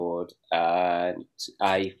record, and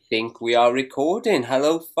I think we are recording.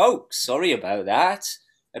 Hello, folks. Sorry about that.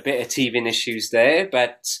 A bit of teething issues there,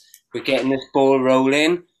 but we're getting this ball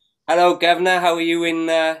rolling. Hello, Governor. How are you in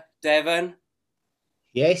Devon?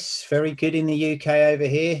 Yes, very good in the UK over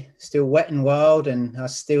here. Still wet and wild, and I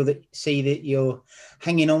still see that you're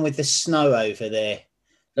hanging on with the snow over there.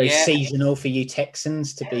 Very Yeah. seasonal for you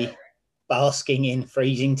Texans to be basking in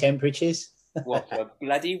freezing temperatures. What for a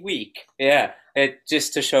bloody week? Yeah.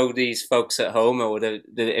 Just to show these folks at home, or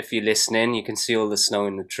if you're listening, you can see all the snow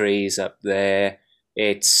in the trees up there.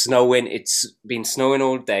 It's snowing. It's been snowing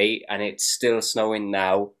all day, and it's still snowing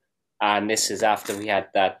now. And this is after we had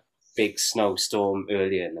that big snowstorm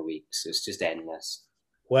earlier in the week, so it's just endless.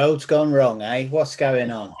 World's gone wrong, eh? What's going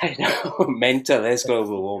on? I know, mental. There's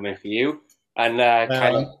global warming for you, and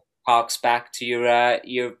kind of Well, harks back to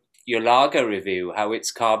your lager review, how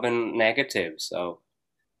it's carbon negative. So.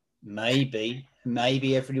 maybe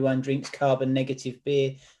everyone drinks carbon negative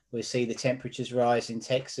beer. We'll see the temperatures rise in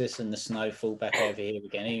Texas and the snow fall back over here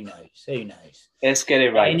again. Who knows? Who knows? Let's get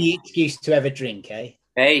it right. Any excuse to have a drink, eh?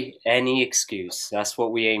 Hey, any excuse. That's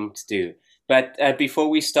what we aim to do. But before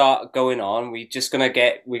we start going on, we're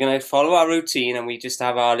gonna follow our routine, and we just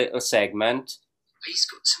have our little segment. He's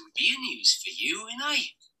got some beer news for you, and I.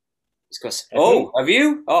 He's got. Oh, have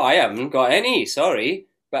you? Oh, I haven't got any. Sorry,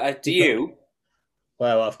 but do you?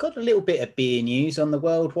 Well, I've got a little bit of beer news on the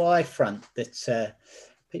worldwide front that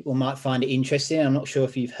people might find it interesting. I'm not sure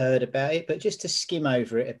if you've heard about it, but just to skim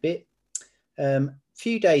over it a bit. A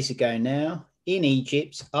few days ago now, in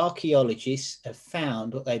Egypt, archaeologists have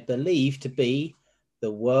found what they believe to be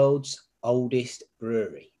the world's oldest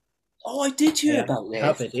brewery. Oh, I did hear about this.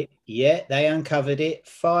 Uncovered it. Yeah, they uncovered it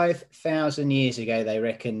 5,000 years ago. They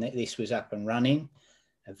reckon that this was up and running.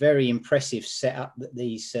 A very impressive setup that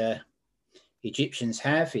these Egyptians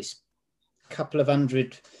have. It's a couple of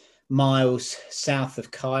 100 miles south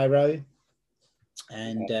of Cairo.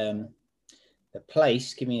 And the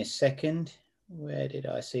place, give me a second. Where did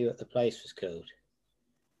I see what the place was called?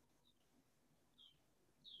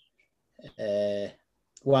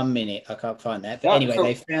 1 minute, I can't find that. But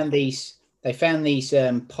anyway, they found these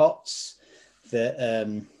pots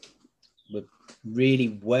that were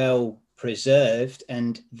really well preserved,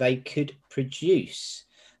 and they could produce,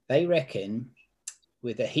 they reckon,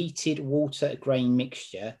 with a heated water grain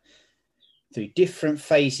mixture through different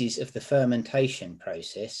phases of the fermentation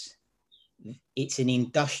process. It's an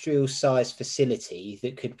industrial sized facility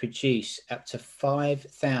that could produce up to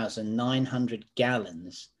 5,900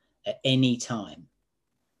 gallons at any time.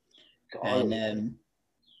 God. And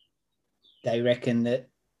they reckon that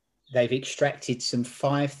they've extracted some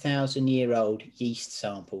 5,000-year-old yeast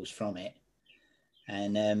samples from it.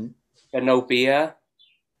 And no beer?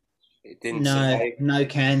 It didn't say. No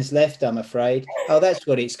cans left, I'm afraid. Oh, that's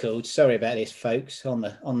what it's called. Sorry about this, folks, on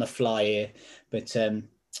the fly here. But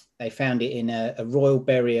they found it in a royal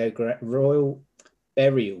burial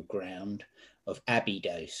ground of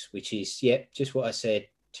Abydos, which is, just what I said,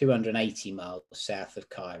 280 miles south of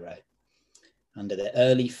Cairo, under the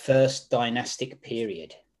early first dynastic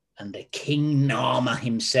period, under King Nama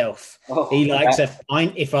himself. Oh, he likes a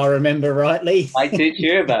pint, if I remember rightly. I did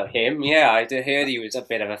hear about him. Yeah, I did hear he was a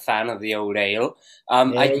bit of a fan of the old ale.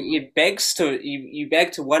 You beg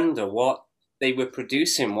to wonder what they were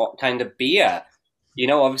producing, what kind of beer. You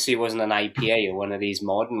know, obviously it wasn't an IPA or one of these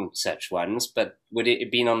modern such ones, but would it have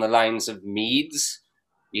been on the lines of meads,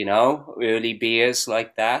 you know, early beers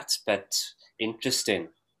like that? But interesting.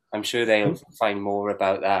 I'm sure they'll find more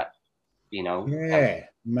about that, you know. Yeah,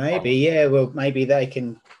 maybe. Yeah, well, maybe they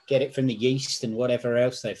can get it from the yeast and whatever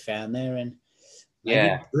else they found there, and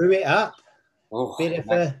maybe brew it up. Oh, bit of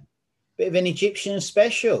an Egyptian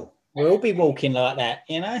special. We'll all be walking like that,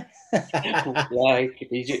 you know.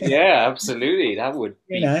 Yeah, absolutely. That would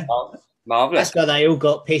be marvelous. That's why they all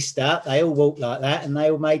got pissed up. They all walked like that, and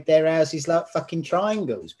they all made their houses like fucking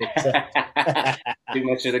triangles. But too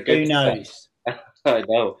much of the good. Who knows? I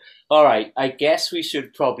know. All right, I guess we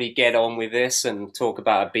should probably get on with this and talk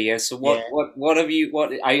about a beer. So what have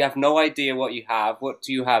you? I have no idea what you have. What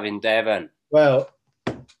do you have in Devon? Well,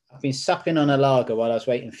 I've been supping on a lager while I was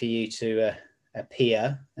waiting for you to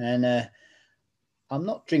appear, and I'm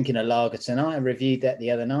not drinking a lager tonight. I reviewed that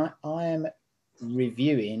the other night. I am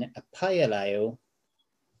reviewing a pale ale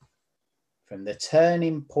from the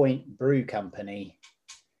Turning Point Brew Company,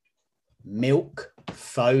 Milk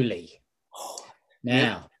Foley.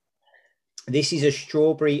 Now, this is a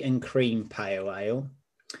strawberry and cream pale ale,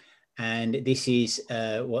 and this is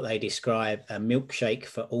what they describe a milkshake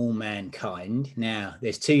for all mankind. Now,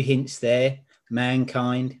 there's two hints there.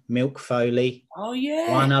 Mankind, Milk Foley. Oh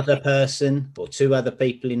yeah. One other person or two other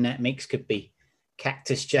people in that mix could be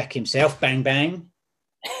Cactus Jack himself, Bang Bang,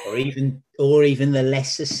 or even the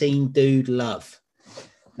lesser seen Dude Love.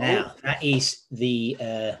 Now, that is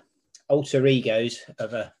the alter egos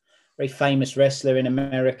of a very famous wrestler in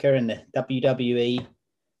America and the WWE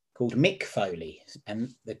called Mick Foley.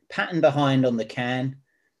 And the pattern behind on the can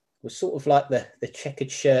was sort of like the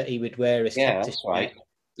checkered shirt he would wear as Cactus that's right. Jack.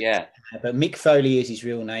 Yeah. But Mick Foley is his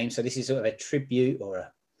real name. So this is sort of a tribute or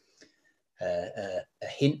a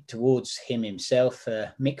hint towards him himself.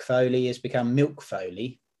 Mick Foley has become Milk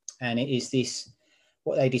Foley. And it is this,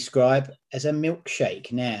 what they describe as a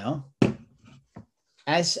milkshake. Now,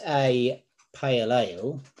 as a pale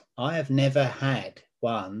ale, I have never had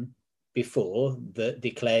one before that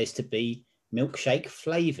declares to be milkshake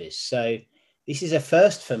flavours. So this is a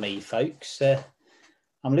first for me, folks.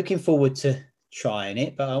 I'm looking forward to trying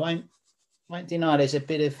it, but I won't deny there's a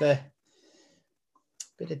bit of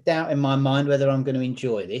doubt in my mind whether I'm going to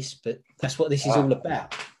enjoy this. But that's what this is all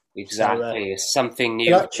about. Exactly, so, it's something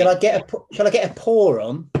new. Shall I get a pour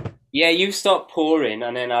on? Yeah, you start pouring,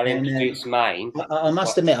 and then I'll introduce mine. I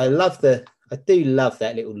must admit, I do love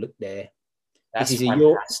that little look there. That's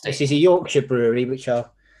this is a Yorkshire brewery, which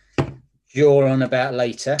I'll jaw on about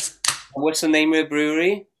later. What's the name of the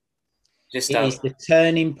brewery? It is the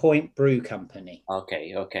Turning Point Brew Company.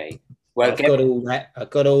 Okay. Well, I've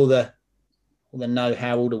got all the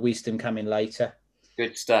know-how, all the wisdom coming later.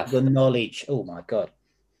 Good stuff. The knowledge. Oh my God,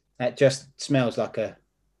 that just smells like a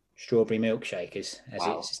strawberry milkshake, as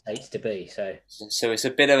it states to be. So it's a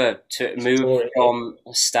bit of a move from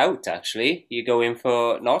a stout. Actually, you go in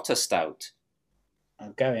for not a stout.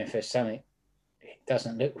 I'm going for something. It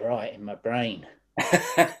doesn't look right in my brain.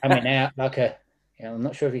 Coming out like a. I'm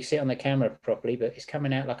not sure if you see it on the camera properly, but it's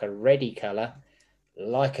coming out like a reddy colour,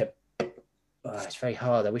 like a. Oh, it's very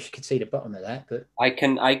hard. I wish you could see the bottom of that, but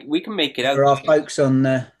we can make it out. For our folks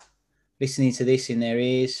on listening to this in their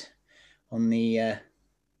ears on the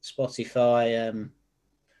Spotify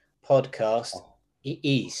podcast, it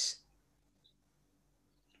is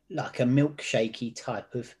like a milkshakey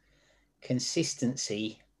type of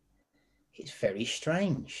consistency. It's very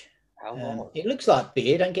strange. It looks like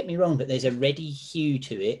beer, don't get me wrong, but there's a reddy hue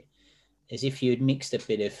to it, as if you'd mixed a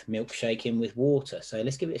bit of milkshake in with water. So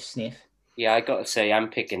let's give it a sniff. Yeah, I got to say, I'm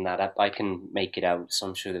picking that up. I can make it out, so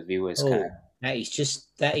I'm sure the viewers can. That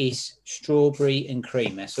is strawberry and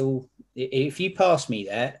cream. That's all. If you passed me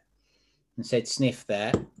that and said sniff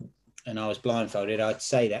that, and I was blindfolded, I'd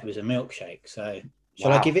say that was a milkshake. So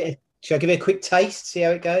shall I give it a quick taste, see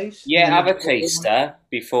how it goes? Yeah, have a taster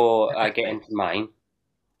before I get into mine.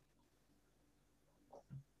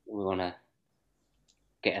 We want to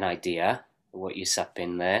get an idea of what you sup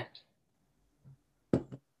in there.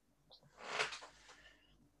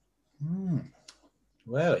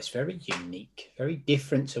 Well, it's very unique, very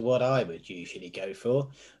different to what I would usually go for.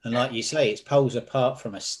 And like you say, it's poles apart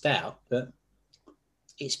from a stout, but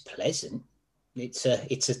it's pleasant. It's a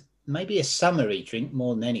maybe a summery drink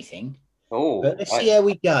more than anything. But let's see how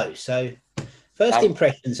we go. So first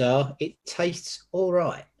impressions are it tastes all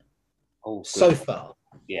right. So far.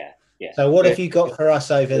 Yeah. So what have you got for us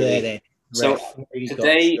over there then? So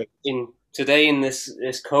today in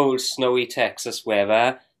this cold, snowy Texas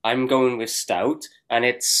weather, I'm going with stout, and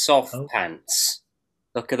it's soft pants.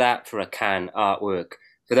 Look at that for a can artwork.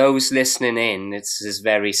 For those listening in, it's this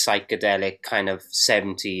very psychedelic kind of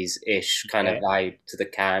 70s-ish kind of vibe to the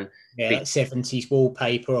can. Yeah, like 70s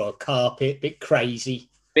wallpaper or carpet, bit crazy.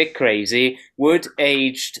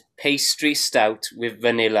 Wood-aged pastry stout with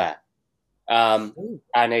vanilla.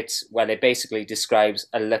 And it basically describes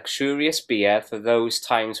a luxurious beer for those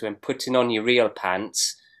times when putting on your real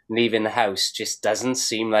pants, leaving the house just doesn't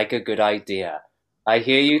seem like a good idea. I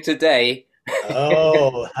hear you today.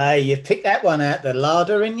 Oh, hey, you picked that one out the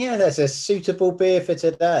larder, didn't you? That's a suitable beer for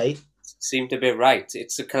today. Seem to be right.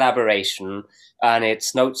 It's a collaboration, and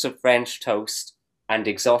it's notes of French toast and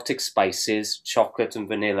exotic spices, chocolate and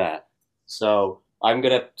vanilla. So I'm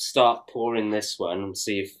going to start pouring this one and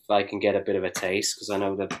see if I can get a bit of a taste, because I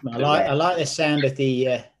know that I like the sound of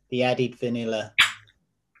the added vanilla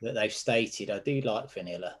that they've stated. I do like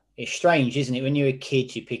vanilla. It's strange, isn't it? When you're a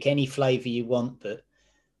kid, you pick any flavour you want, but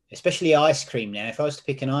especially ice cream now. If I was to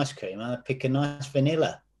pick an ice cream, I'd pick a nice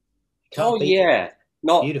vanilla. Not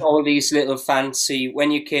beautiful. All these little fancy.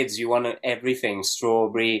 When you're kids, you want everything: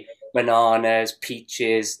 strawberry, bananas,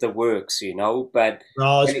 peaches, the works, But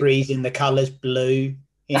raspberries in the colours blue.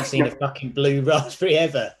 You ain't seen a fucking blue raspberry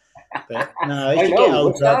ever. But no, I know.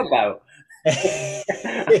 What's that about?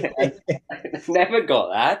 Never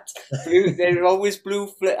got that. They're always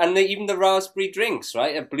blue, and even the raspberry drinks,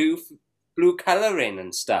 right? A blue colouring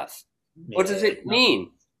and stuff. What does it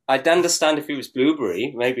mean? I'd understand if it was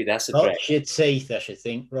blueberry. Maybe that's a drink. Rot your teeth, I should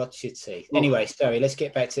think. Rot your teeth. Anyway, sorry, let's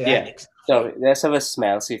get back to Alex. So let's have a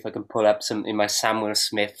smell, see if I can pull up some in my Samuel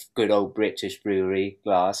Smith good old British brewery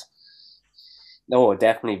glass. Oh,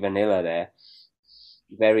 definitely vanilla there.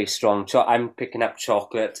 Very strong. I'm picking up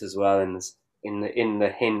chocolate as well in the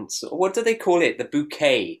hints. What do they call it? The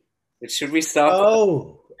bouquet. Should we start?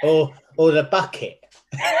 Or the bucket.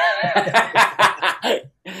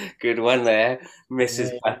 Good one there,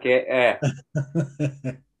 Mrs. Bucket. Yeah.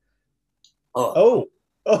 A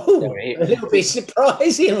little bit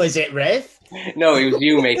surprising, was it, Rev? No, it was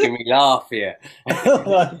you making me laugh here. Oh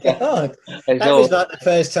my God. That was like the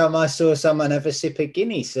first time I saw someone have a sip of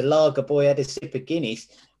Guinness. The lager boy had a sip of Guinness.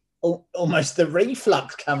 Almost the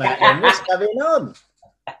reflux come out and what's going on?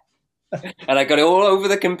 And I got it all over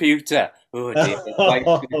the computer. Oh dear, it's going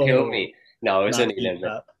to kill me. No, it's only a little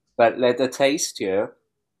bit. But let the taste here.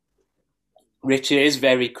 Richard is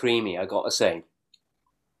very creamy, I gotta say.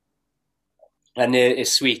 And it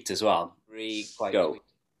is sweet as well. Really quite sweet.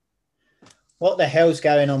 What the hell's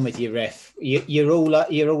going on with you, Ref? You're all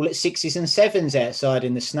at 6s and 7s outside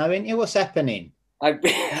in the snow, aren't you? What's happening? I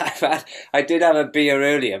did have a beer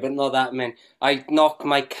earlier, but not that many. I knocked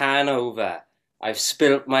my can over. I've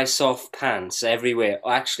spilt my soft pants everywhere,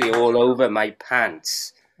 actually all over my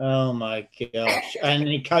pants. Oh my gosh! And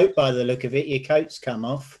your coat, by the look of it, your coat's come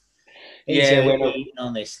off.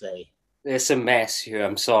 Honestly, it's a mess here.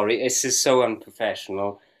 I'm sorry. This is so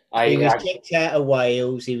unprofessional. He was kicked out of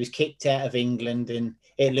Wales. He was kicked out of England, and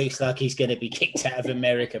it looks like he's going to be kicked out of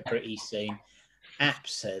America pretty soon.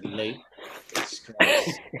 Absolute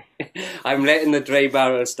disgrace. I'm letting the Dray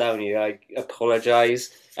Barrels down here. I apologise,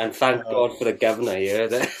 and thank God for the governor here.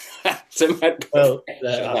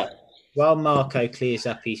 While Marco clears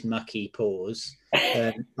up his mucky paws,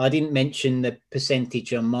 I didn't mention the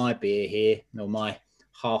percentage on my beer here, or my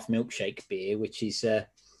half milkshake beer, which is a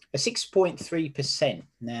 6.3%.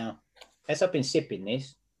 Now, as I've been sipping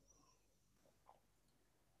this,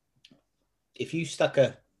 if you stuck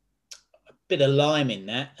a bit of lime in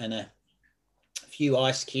that and a few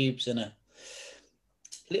ice cubes and a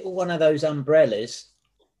little one of those umbrellas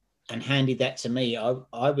and handed that to me,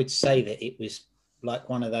 I would say that it was like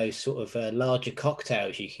one of those sort of larger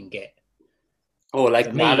cocktails you can get. Or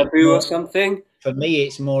like Malibu or something? For me,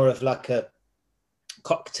 it's more of like a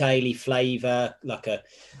cocktaily flavour, like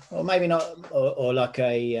or maybe not, or like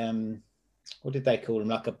a, what did they call them?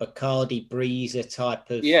 Like a Bacardi Breezer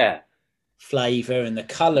type of flavour, and the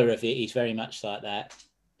colour of it is very much like that.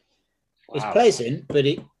 Wow. It's pleasant, but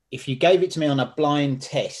if you gave it to me on a blind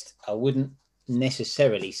test, I wouldn't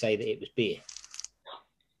necessarily say that it was beer.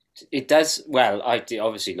 It does, well, it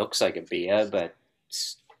obviously looks like a beer, but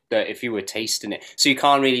if you were tasting it, so you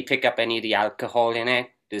can't really pick up any of the alcohol in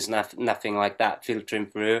it. There's nothing like that filtering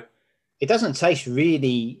through. It doesn't taste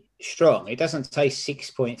really strong. It doesn't taste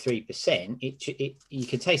 6.3%. You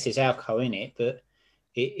can taste there's alcohol in it, but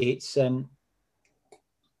it's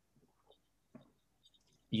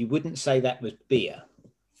you wouldn't say that was beer.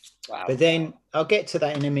 Wow. But then I'll get to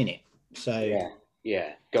that in a minute. So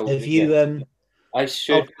yeah. Have you I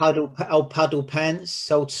should. Old puddle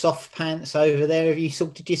pants, old soft pants over there. Have you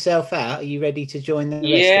sorted yourself out? Are you ready to join the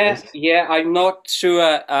rest of us? Yeah, I'm not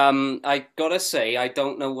sure. I gotta say, I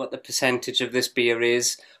don't know what the percentage of this beer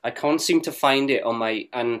is. I can't seem to find it on my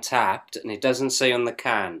Untapped, and it doesn't say on the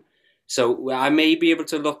can. So I may be able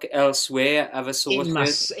to look elsewhere, other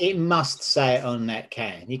sources. It must say it on that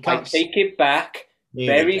can. You can't. I take it back.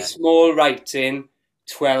 Very small writing,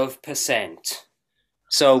 12%.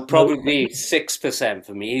 So probably 6%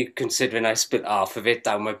 for me, considering I spit half of it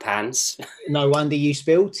down my pants. No wonder you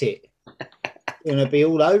spilt it. You're going to be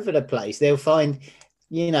all over the place. They'll find,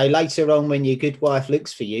 later on when your good wife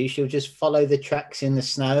looks for you, she'll just follow the tracks in the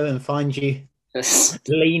snow and find you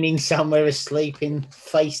leaning somewhere asleep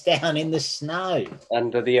face down in the snow.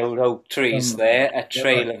 Under the old oak trees there, a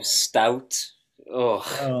trail of stout.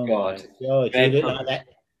 Oh God. God, you look like that.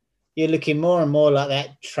 You're looking more and more like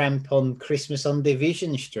that tramp on Christmas on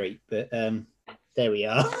Division Street, but there we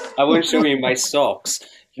are. I won't show you my socks.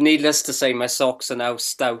 Needless to say, my socks are now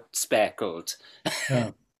stout speckled.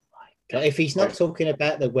 Oh my God. If he's not talking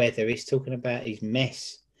about the weather, he's talking about his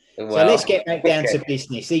mess. Well, so let's get back down to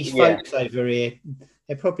business. These folks over here,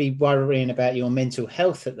 they're probably worrying about your mental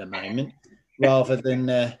health at the moment, rather than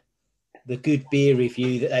the good beer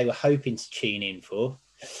review that they were hoping to tune in for.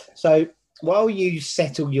 So while you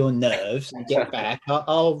settle your nerves and get back,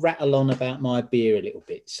 I'll rattle on about my beer a little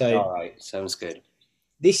bit. So All right, sounds good.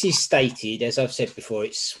 this is stated, as I've said before,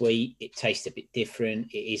 it's sweet. It tastes a bit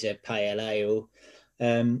different. It is a pale ale.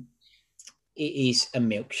 It is a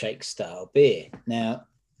milkshake style beer. Now,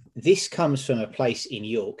 this comes from a place in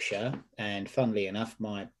Yorkshire, and funnily enough,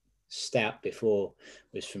 my stout before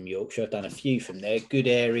was from Yorkshire. I've done a few from there. Good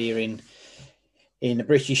area in the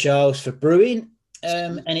British Isles for brewing,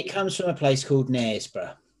 and it comes from a place called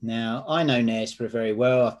Knaresborough. Now, I know Knaresborough very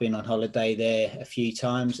well. I've been on holiday there a few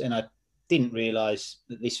times, and I didn't realise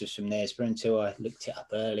that this was from Knaresborough until I looked it up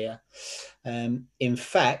earlier. In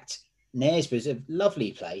fact, Knaresborough is a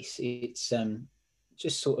lovely place. It's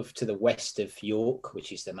just sort of to the west of York,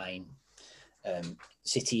 which is the main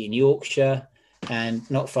city in Yorkshire, and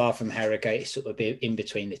not far from Harrogate, sort of in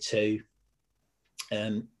between the two.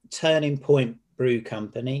 Turning Point Brew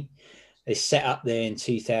Company is set up there in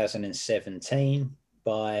 2017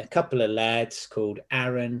 by a couple of lads called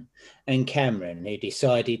Aaron and Cameron, who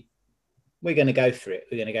decided we're going to go for it.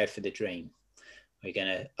 We're going to go for the dream. We're going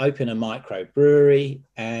to open a microbrewery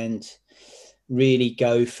and really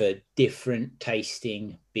go for different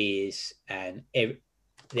tasting beers. And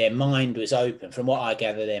their mind was open. From what I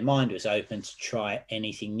gather, their mind was open to try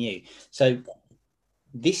anything new. So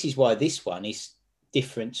this is why this one is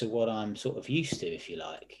different to what I'm sort of used to, if you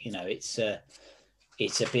like. You know, it's a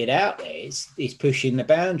bit out there. It's pushing the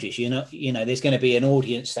boundaries. You know, there's going to be an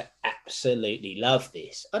audience that absolutely love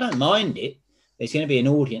this. I don't mind it. There's going to be an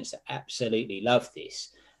audience that absolutely love this.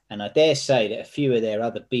 And I dare say that a few of their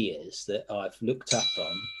other beers that I've looked up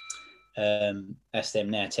on, that's them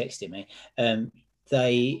now texting me,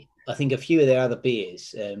 I think a few of their other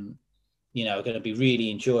beers, you know, are going to be really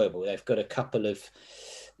enjoyable. They've got a couple of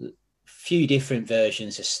few different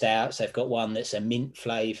versions of stouts. They've got one that's a mint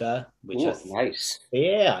flavour, which nice.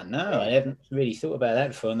 Yeah, no, I haven't really thought about that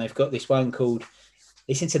before. And they've got this one called,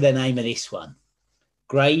 listen to the name of this one,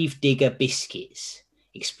 Grave Digger Biscuits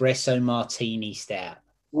Espresso Martini Stout.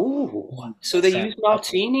 Ooh, so they use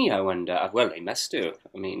martini, I wonder. Well, they must do.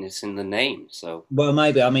 I mean, it's in the name, so. Well,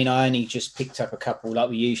 maybe. I mean, I only just picked up a couple like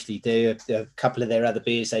we usually do. A couple of their other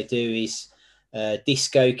beers they do is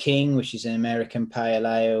Disco King, which is an American pale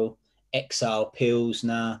ale, Exile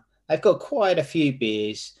Pilsner. They've got quite a few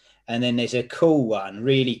beers. And then there's a cool one,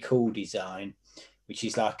 really cool design, which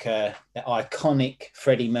is like the iconic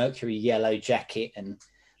Freddie Mercury yellow jacket and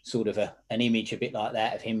sort of an image a bit like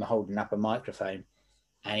that of him holding up a microphone.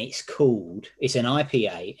 And it's an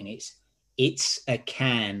IPA, and it's a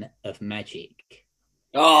can of magic.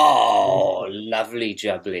 Oh, lovely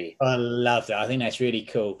jubbly. I love that. I think that's really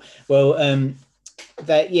cool. Well,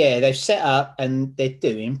 they've set up and they're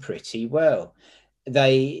doing pretty well.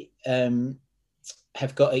 They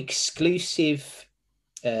have got exclusive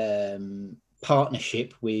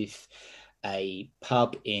partnership with a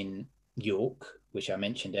pub in York, which I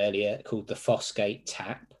mentioned earlier, called the Fossgate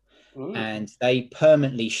Tap. And they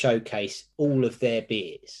permanently showcase all of their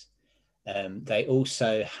beers. They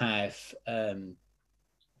also have a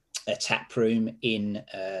tap room in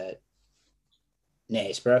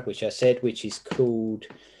Knaresborough, which I said, which is called,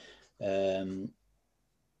 I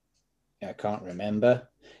can't remember.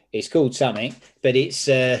 It's called something, but it's,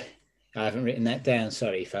 I haven't written that down,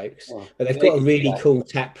 sorry, folks. But they've got a really cool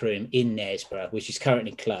tap room in Knaresborough, which is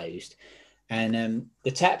currently closed. And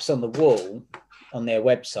the taps on the wall on their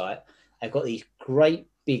website, they've got these great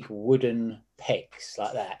big wooden pegs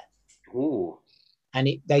like that. Ooh. And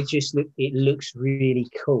it looks really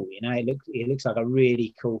cool, you know. It looks like a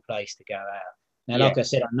really cool place to go out. Now, like I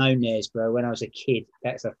said, I know Knaresborough. When I was a kid,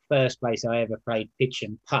 that's the first place I ever played pitch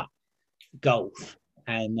and putt golf.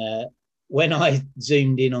 And when I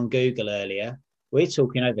zoomed in on Google earlier, we're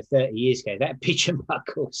talking over 30 years ago, that pitch and putt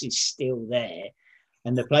course is still there.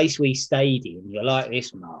 And the place we stayed in, you're like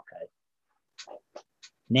this, Marco.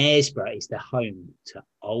 Knaresborough is the home to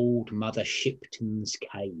Old Mother Shipton's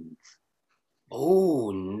Cave.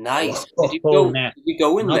 Oh, nice. Did you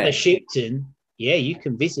go in Mother there? Shipton, yeah, you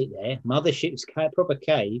can visit there. Mother Shipton's Cave, proper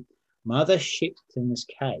cave. Mother Shipton's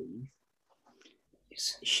Cave.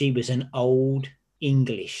 She was an old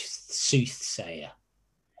English soothsayer.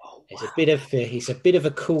 Oh, wow. It's a bit of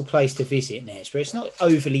a cool place to visit, Knaresborough. It's not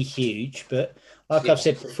overly huge, but like I've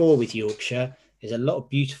said before with Yorkshire, there's a lot of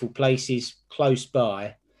beautiful places close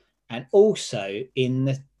by. And also in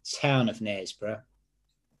the town of Knaresborough,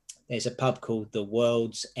 there's a pub called the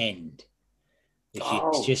World's End, which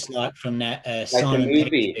is just like from that Simon Pegg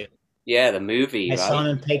film. Yeah, the movie, right?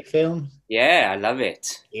 Simon Pegg film. Yeah, I love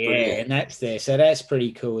it. Yeah, brilliant. And that's there. So that's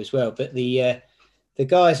pretty cool as well. But the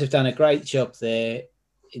guys have done a great job there.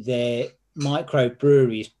 Their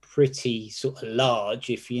microbrewery is pretty sort of large.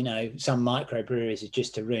 If you know, some microbreweries are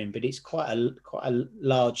just a room, but it's quite a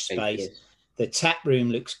large space. The tap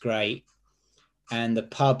room looks great, and the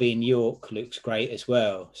pub in York looks great as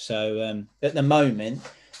well. So at the moment,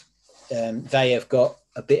 they have got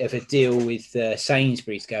a bit of a deal with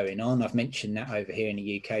Sainsbury's going on. I've mentioned that over here in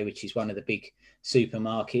the UK, which is one of the big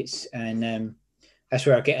supermarkets, and that's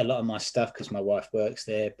where I get a lot of my stuff because my wife works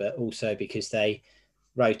there, but also because they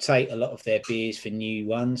rotate a lot of their beers for new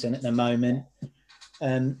ones. And at the moment,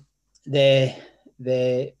 their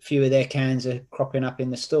few of their cans are cropping up in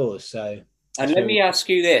the stores. So, and let me ask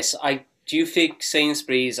you this: do you think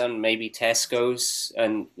Sainsbury's and maybe Tesco's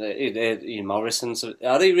and Morrison's,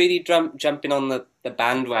 are they really jumping on the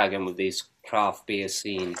bandwagon with this craft beer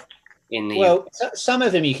scene in the well, some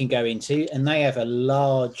of them you can go into, and they have a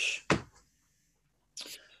large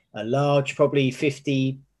probably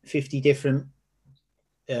 50 different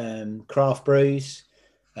craft brews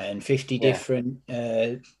and 50 different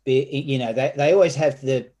beer. You know, they always have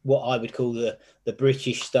the what I would call the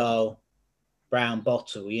British style brown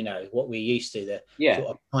bottle, you know, what we're used to, the sort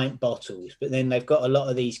of pint bottles. But then they've got a lot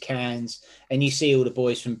of these cans, and you see all the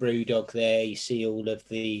boys from Brewdog there. You see all of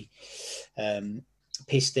the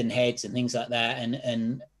piston heads and things like that.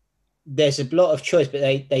 And there's a lot of choice, but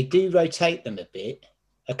they do rotate them a bit.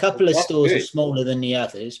 A couple of stores are smaller than the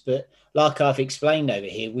others, but like I've explained over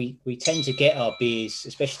here, we tend to get our beers,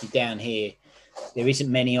 especially down here. There isn't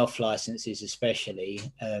many off licenses, especially.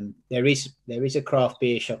 There is a craft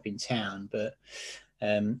beer shop in town, but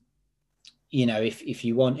you know, if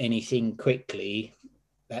you want anything quickly,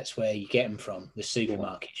 that's where you get them from, the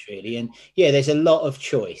supermarkets, really. And yeah, there's a lot of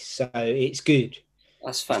choice, so it's good.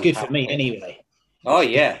 That's fantastic. It's good for me anyway. Oh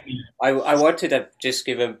yeah, I wanted to just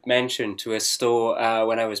give a mention to a store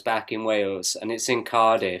when I was back in Wales, and it's in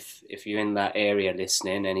Cardiff. If you're in that area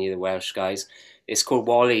listening, any of the Welsh guys, it's called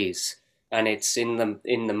Wally's, and it's in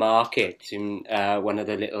the market, in one of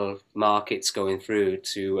the little markets going through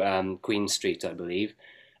to Queen Street, I believe,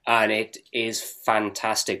 and it is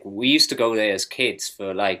fantastic. We used to go there as kids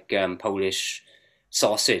for like Polish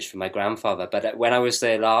sausage for my grandfather, but when I was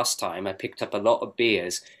there last time, I picked up a lot of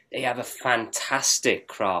beers. They have a fantastic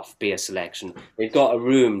craft beer selection. They've got a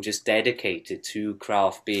room just dedicated to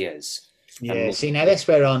craft beers. Yeah, see, now that's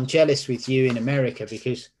where I'm jealous with you in America,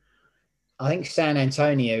 because I think San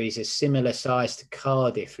Antonio is a similar size to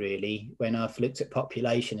Cardiff, really, when I've looked at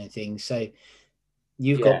population and things. So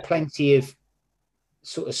you've got plenty of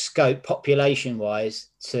sort of scope population-wise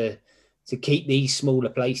to keep these smaller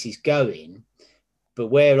places going. But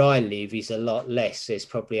where I live is a lot less. There's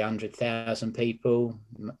probably 100,000 people,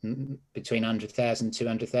 between 100,000,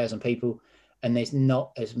 200,000 people. And there's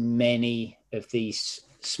not as many of these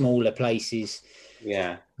smaller places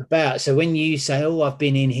about. So when you say, oh, I've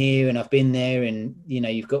been in here and I've been there, and, you know,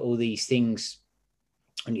 you've got all these things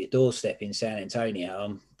on your doorstep in San Antonio,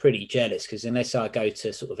 I'm pretty jealous, because unless I go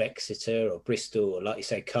to sort of Exeter or Bristol or, like you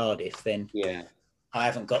say, Cardiff, then I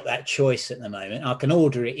haven't got that choice at the moment. I can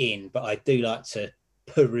order it in, but I do like to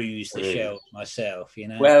peruse the shelves myself, you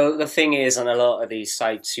know. Well, the thing is, on a lot of these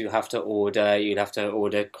sites, you'd have to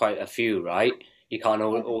order quite a few, right? You can't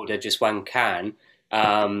order just one can.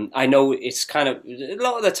 I know it's kind of, a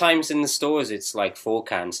lot of the times in the stores it's like 4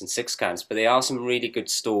 cans and 6 cans, but there are some really good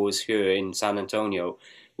stores here in San Antonio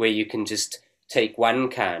where you can just take 1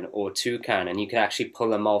 can or 2 can and you can actually pull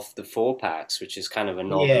them off the 4-packs, which is kind of a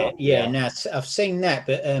novel. Now I've seen that,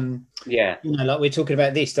 but you know, like we're talking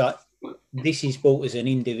about this, like this is bought as an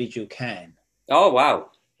individual can. Oh wow,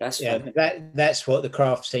 that's that's what the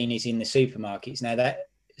craft scene is in the supermarkets now. That,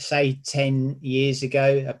 say 10 years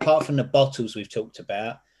ago, apart from the bottles we've talked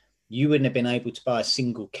about, you wouldn't have been able to buy a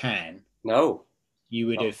single can. No, you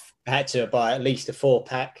would have had to buy at least a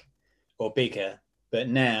 4-pack or bigger. But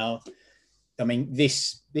now, I mean,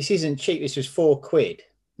 this isn't cheap. This was £4.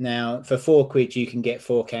 Now, for £4, you can get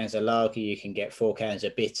 4 cans of lager, you can get 4 cans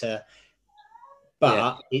of bitter,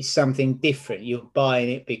 but it's something different. You're buying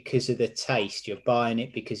it because of the taste. You're buying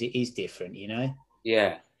it because it is different, you know?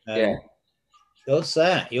 Yeah. What's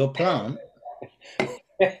that? Your plant?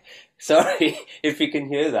 Sorry if you can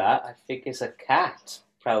hear that. I think it's a cat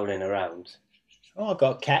prowling around. Oh, I've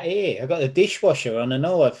got a cat here. I've got the dishwasher on and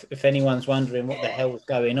all, if anyone's wondering what the hell's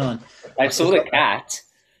going on. I saw the cat.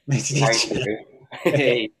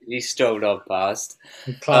 He strolled on past.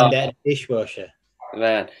 He climbed out of the dishwasher.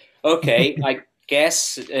 Man. Okay, I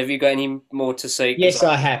guess, have you got any more to say? Yes,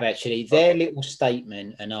 I have, actually. Their little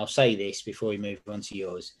statement, and I'll say this before we move on to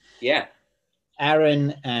yours. Yeah.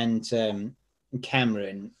 Aaron and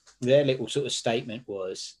Cameron, their little sort of statement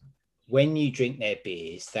was, when you drink their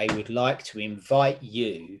beers, they would like to invite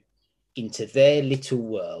you into their little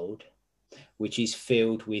world, which is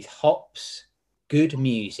filled with hops, good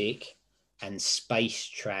music, and space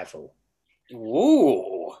travel.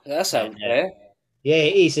 Ooh, that's And, out there. yeah,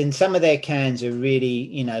 it is. And some of their cans are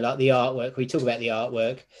really, like the artwork. We talk about the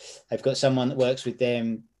artwork. They've got someone that works with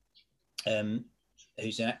them,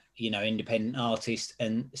 who's a independent artist,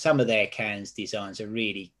 and some of their cans designs are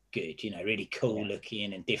really good. Really cool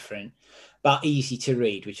looking and different, but easy to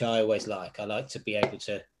read, which I always like. I like to be able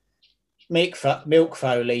to milk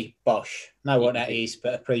Foley, Bosch, know what that is,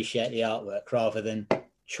 but appreciate the artwork rather than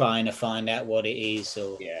trying to find out what it is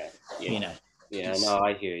or Yeah, no,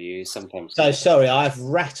 I hear you. Sometimes. So sorry, I've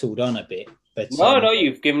rattled on a bit, but no,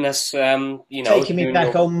 you've given us, taking me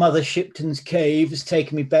back on Mother Shipton's caves,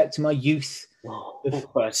 taking me back to my youth.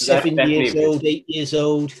 Well, 7 years old, 8 years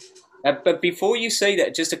old. But before you say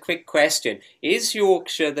that, just a quick question: is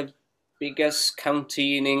Yorkshire the biggest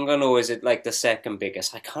county in England, or is it like the second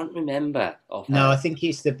biggest? I can't remember. No, I think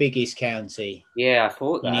it's the biggest county. Yeah, I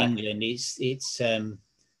thought that. In England, it's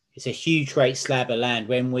a huge, great slab of land.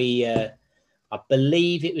 When we, I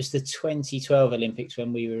believe it was the 2012 Olympics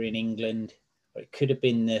when we were in England, or it could have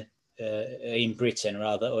been the in Britain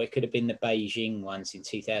rather, or it could have been the Beijing ones in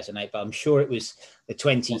 2008. But I'm sure it was the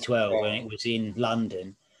 2012 when it was in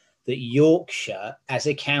London. That Yorkshire, as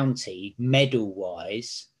a county,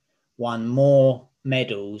 medal-wise, won more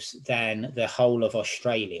medals than the whole of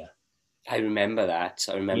Australia. I remember that.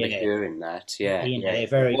 I remember hearing that. Yeah, they're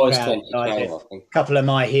very proud. A couple of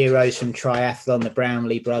my heroes from triathlon, the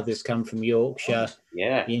Brownlee brothers, come from Yorkshire.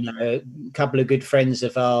 Yeah, a couple of good friends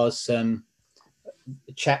of ours. A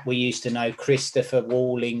chap we used to know, Christopher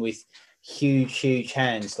Walling, with huge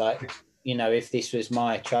hands. Like, if this was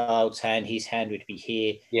my child's hand, his hand would be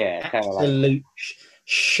here. Yeah, absolute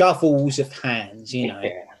shovels of hands.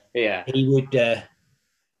 Yeah. He would.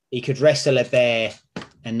 He could wrestle a bear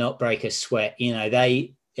and not break a sweat.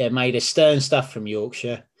 They're made of stern stuff from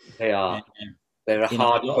Yorkshire. They are. They're a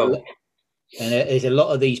hard folk. And there's a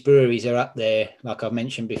lot of these breweries are up there, like I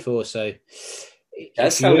mentioned before. So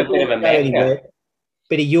that sounds a bit of a mecca.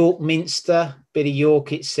 Bit of York Minster, bit of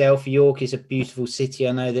York itself. York is a beautiful city.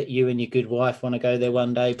 I know that you and your good wife want to go there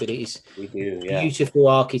one day, but it is beautiful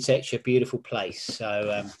architecture, beautiful place.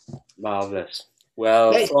 So marvelous.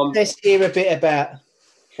 Well, let's hear a bit about.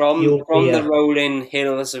 From the rolling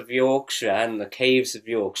hills of Yorkshire and the caves of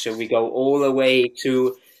Yorkshire, we go all the way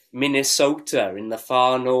to Minnesota in the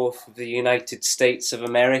far north of the United States of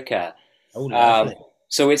America. Oh, lovely.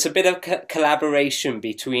 So it's a bit of collaboration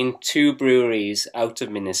between two breweries out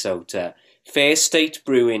of Minnesota, Fair State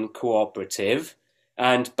Brewing Cooperative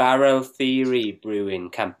and Barrel Theory Brewing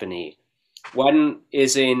Company. One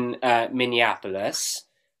is in Minneapolis,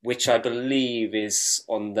 which I believe is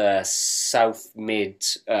on the south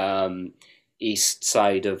east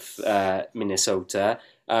side of Minnesota.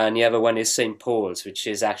 And the other one is St. Paul's, which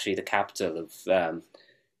is actually the capital of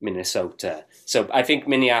Minnesota. So I think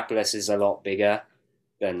Minneapolis is a lot bigger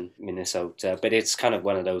than Minnesota, but it's kind of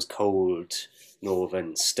one of those cold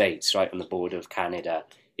northern states right on the border of Canada.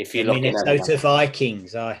 If you're looking at Minnesota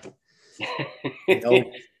Vikings, the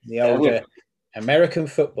old American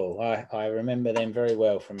football. I remember them very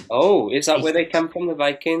well from. Oh, is that where they come from? The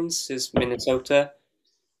Vikings is Minnesota,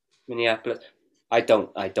 Minneapolis. I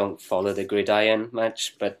don't follow the gridiron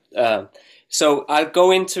much, but so I'll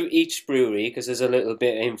go into each brewery because there's a little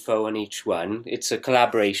bit of info on each one. It's a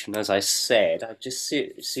collaboration, as I said. I'll just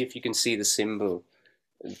see if you can see the symbol,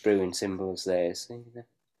 the brewing symbols there.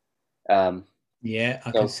 Yeah,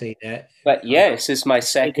 I can see that. But this is my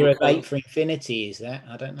second. Eight for Infinity, is that?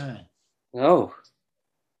 I don't know. Oh,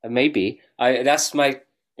 maybe. That's my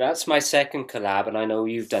second collab, and I know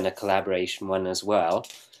you've done a collaboration one as well.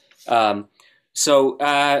 So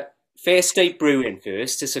Fair State Brewing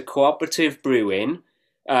first. It's a cooperative brewing.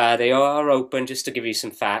 They are open, just to give you some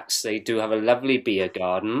facts. They do have a lovely beer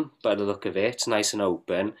garden, by the look of it, nice and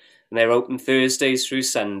open. And they're open Thursdays through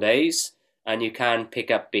Sundays, and you can pick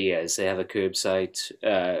up beers. They have a curbside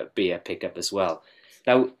beer pickup as well.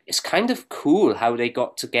 Now, it's kind of cool how they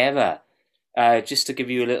got together. Just to give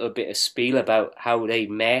you a little bit of spiel about how they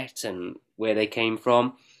met and where they came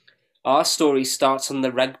from. Our story starts on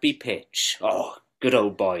the rugby pitch. Oh, good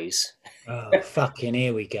old boys. Oh, fucking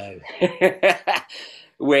here we go.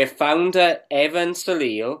 Where founder Evan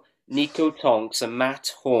Salil, Nico Tonks and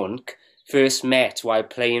Matt Hornk first met while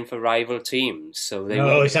playing for rival teams. So they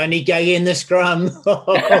it's only gay in the scrum.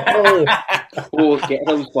 Get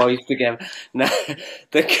those boys together. Now,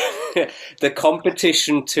 the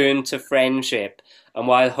competition turned to friendship, and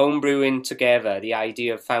while homebrewing together, the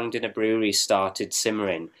idea of founding a brewery started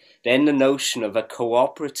simmering. Then the notion of a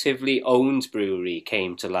cooperatively owned brewery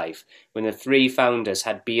came to life when the three founders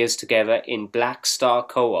had beers together in Black Star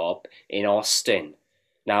Co-op in Austin.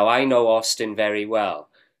 Now, I know Austin very well.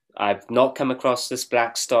 I've not come across this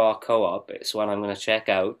Black Star Co-op. It's one I'm going to check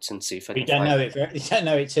out and see if I You can don't find know it. it. You don't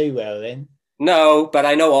know it too well, then. No, but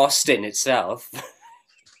I know Austin itself.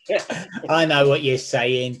 I know what you're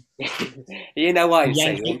saying. You know what I'm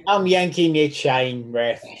saying. I'm yanking your chain,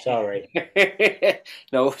 ref. Sorry.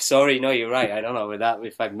 No, sorry, no, you're right. I don't know with that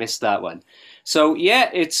if I missed that one. So yeah,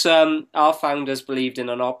 it's our founders believed in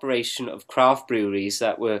an operation of craft breweries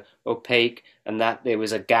that were opaque and that there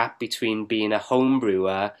was a gap between being a home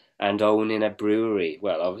brewer and owning a brewery.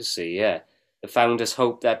 Well, obviously, yeah. The founders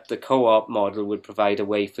hoped that the co-op model would provide a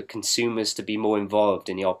way for consumers to be more involved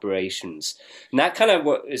in the operations. And that kind of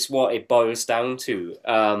is what it boils down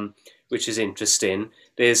to, which is interesting.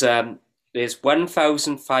 There's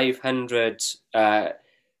 1,500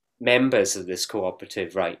 members of this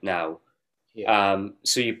cooperative right now. Yeah.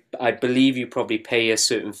 I believe you probably pay a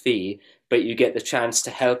certain fee, but you get the chance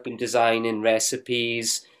to help in designing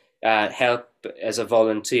recipes, help as a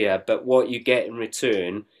volunteer. But what you get in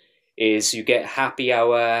return is you get happy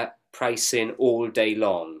hour pricing all day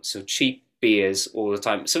long. So cheap beers all the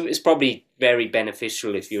time. So it's probably very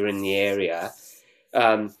beneficial if you're in the area.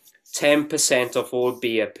 10% off all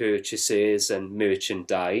beer purchases and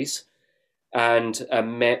merchandise, and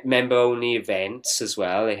member-only events as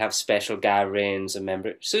well. They have special gatherings and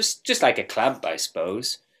so it's just like a club, I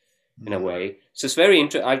suppose, in a way. So it's very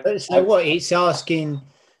interesting. So what it's asking,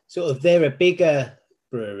 sort of, they're a bigger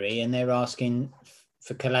brewery and they're asking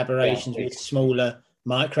for collaborations with smaller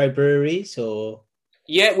microbreweries, or?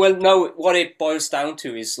 Yeah, well, no, what it boils down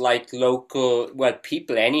to is like local, well,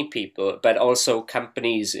 people, any people, but also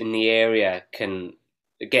companies in the area can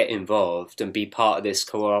get involved and be part of this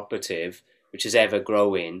cooperative, which is ever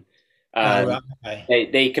growing. Right, okay.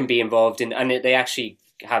 They can be involved in, and they actually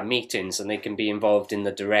have meetings and they can be involved in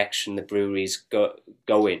the direction the breweries go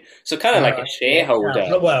in. So kind of like a shareholder.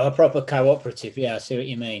 Yeah. Well, a proper cooperative. Yeah, I see what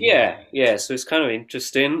you mean. Yeah. So it's kind of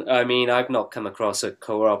interesting. I mean, I've not come across a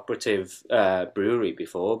cooperative brewery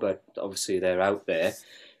before, but obviously they're out there.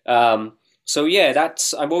 So yeah,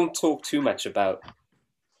 I won't talk too much about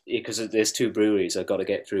it because there's two breweries I've got to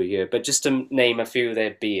get through here. But just to name a few of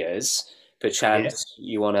their beers, perchance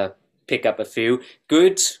you want to pick up a few.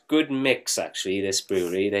 Good mix actually. This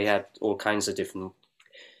brewery, they had all kinds of different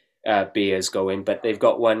beers going, but they've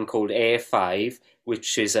got one called Air 5,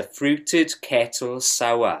 which is a fruited kettle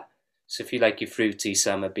sour. So if you like your fruity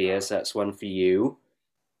summer beers, that's one for you.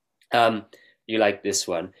 You like this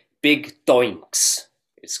one, Big Doinks,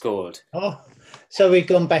 it's called. Oh, so we've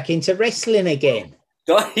gone back into wrestling again.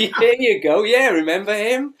 There you go. Yeah, remember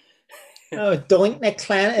him? Oh, Doink the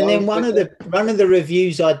Clown. And then one of the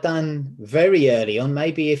reviews I'd done very early on,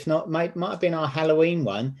 maybe if not, might have been our Halloween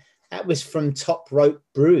one. That was from Top Rope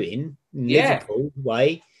Brewing in Liverpool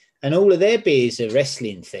way, and all of their beers are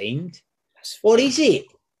wrestling themed. What is it?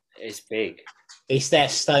 It's big. It's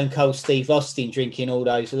that Stone Cold Steve Austin drinking all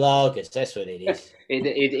those lagers. That's what it is.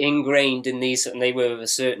 It ingrained in these, and they were of a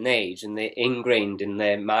certain age, and they ingrained in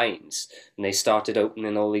their minds, and they started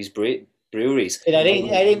opening all these breweries. They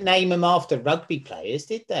didn't name them after rugby players,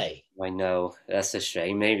 did they? I know, that's a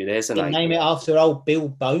shame. Maybe there's an idea. Name it after old Bill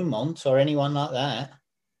Beaumont or anyone like that.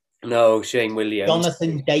 No, Shane Williams.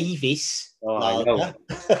 Jonathan Davis. Oh, I know.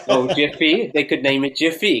 Oh, Jiffy. They could name it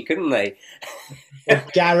Jiffy, couldn't they?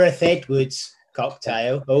 Gareth Edwards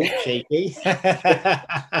cocktail. Oh, cheeky.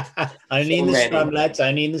 Only in the scrum, lads.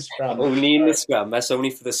 Only in the scrum. Only in the scrum. That's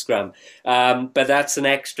only for the scrum. But that's an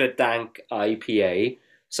extra dank IPA.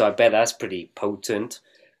 So I bet that's pretty potent.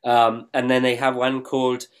 And then they have one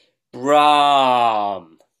called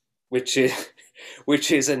Brahm, which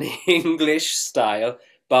is an English style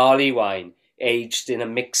barley wine aged in a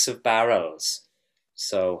mix of barrels.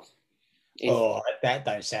 So, that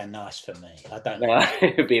don't sound nice for me. I don't know. No,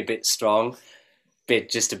 it'd be a bit strong,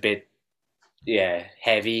 just a bit,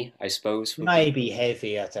 heavy, I suppose. Maybe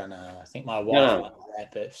heavy. I don't know. I think my wife likes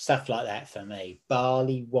that, but stuff like that for me,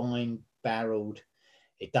 barley wine barreled,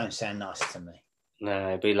 it don't sound nice to me. No,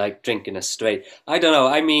 it'd be like drinking a straight. I don't know.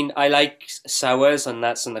 I mean, I like sours, and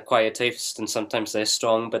that's an acquired taste, and sometimes they're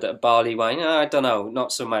strong. But a barley wine, I don't know,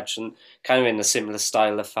 not so much, and kind of in a similar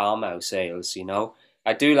style of farmhouse ales.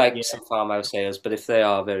 I do like some farmhouse ales, but if they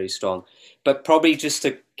are very strong, but probably just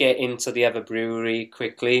to get into the other brewery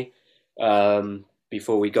quickly,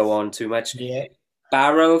 before we go on too much. Yeah.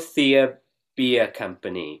 Barrel Thea Beer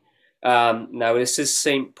Company. Now this is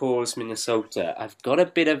St. Paul's, Minnesota. I've got a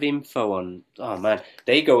bit of info on. Oh man,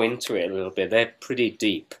 they go into it a little bit. They're pretty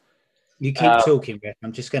deep. You keep talking, Rick.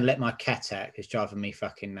 I'm just going to let my cat out. It's driving me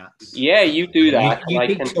fucking nuts. Yeah, you do that. You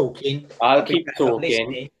keep talking. I'll keep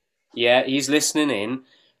talking. Yeah, he's listening in.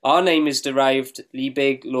 Our name is derived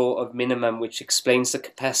Liebig law of minimum, which explains the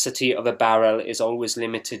capacity of a barrel is always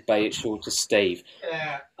limited by its shortest stave.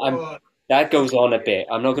 That goes on a bit.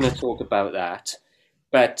 I'm not going to talk about that.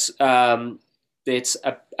 But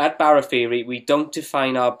at Barrel Theory, we don't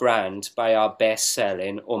define our brand by our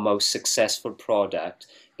best-selling or most successful product,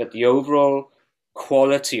 but the overall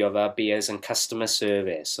quality of our beers and customer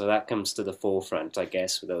service. So that comes to the forefront, I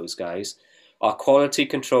guess, for those guys. Our quality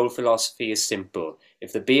control philosophy is simple.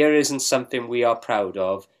 If the beer isn't something we are proud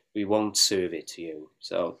of, we won't serve it to you.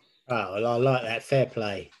 So, oh, well, I like that. Fair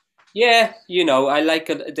play. Yeah, I like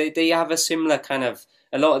it. They have a similar kind of.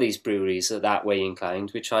 A lot of these breweries are that way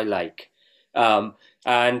inclined, which I like. And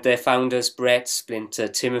their founders, Brett Splinter,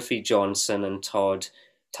 Timothy Johnson, and Todd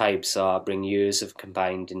Tybesar, bring years of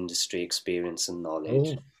combined industry experience and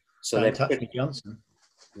knowledge. So don't touch me, Johnson.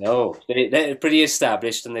 No, they're pretty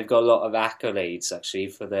established, and they've got a lot of accolades actually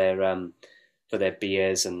for their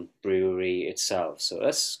beers and brewery itself. So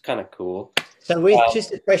that's kind of cool. So,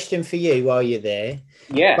 just a question for you while you're there.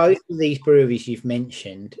 Yeah, both of these breweries you've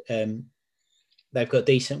mentioned, they've got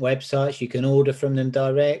decent websites. You can order from them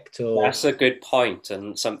direct. Or that's a good point,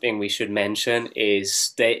 and something we should mention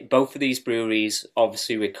is both of these breweries,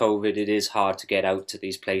 obviously with COVID, it is hard to get out to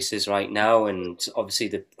these places right now, and obviously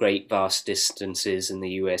the great vast distances in the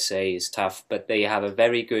USA is tough, but they have a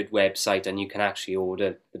very good website, and you can actually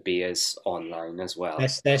order the beers online as well.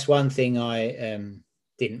 That's one thing I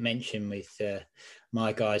didn't mention with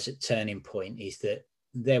my guys at Turning Point is that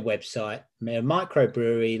their website, they're a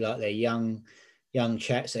microbrewery, like they're young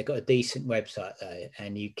chaps. They've got a decent website though,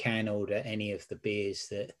 and you can order any of the beers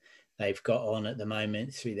that they've got on at the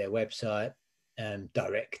moment through their website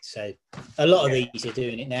direct. So a lot of these are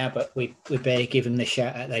doing it now, but we better give them the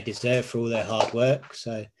shout out they deserve for all their hard work.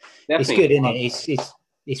 So Definitely. It's good, isn't it?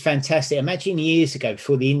 It's fantastic. Imagine years ago,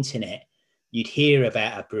 before the internet, you'd hear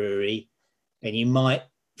about a brewery and you might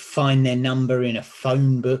find their number in a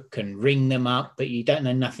phone book and ring them up, but you don't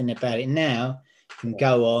know nothing about it. Now you can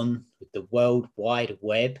go on with the World Wide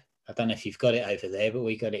Web. I don't know if you've got it over there, but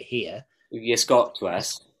we got it here. It's got to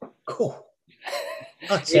us. Cool.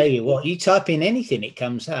 I'll tell you what, you type in anything, it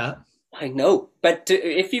comes up. I know, but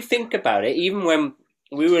if you think about it, even when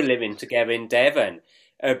we were living together in Devon,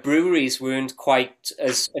 breweries weren't quite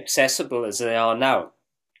as accessible as they are now.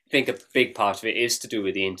 I think a big part of it is to do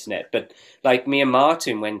with the internet. But like me and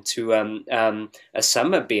Martin went to a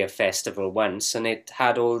summer beer festival once, and it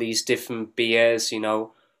had all these different beers,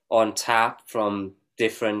 on tap from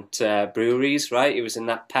different breweries, right? It was in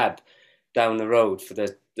that pub down the road for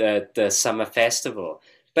the summer festival.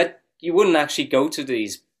 But you wouldn't actually go to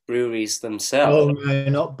these breweries themselves. Oh, no,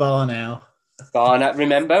 not Barnow.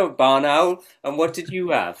 Remember Barnow? And what did you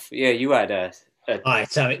have? Yeah, you had a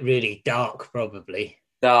something really dark, probably.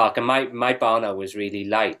 Dark, and my Barnow was really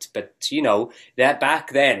light, but that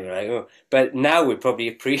back then, right? But now we probably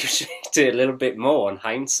appreciate it a little bit more in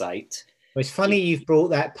hindsight. Well, it's funny you've brought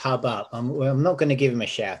that pub up. I'm not going to give him a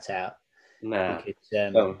shout out. No,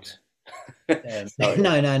 don't. No.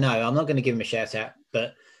 I'm not going to give him a shout out.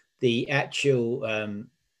 But the actual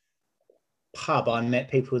pub, I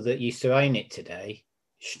met people that used to own it today.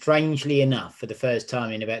 Strangely enough, for the first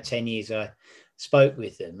time in about 10 years, I spoke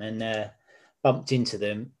with them and bumped into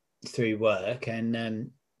them through work,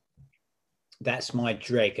 and that's my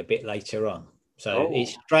dreg a bit later on. So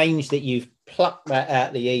It's strange that you've plucked that out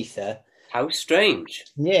of the ether. How strange.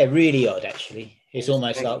 Yeah, really odd, actually. It's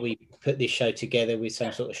almost like we put this show together with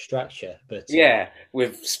some sort of structure. But yeah,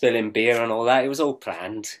 with spilling beer and all that, it was all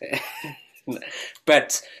planned.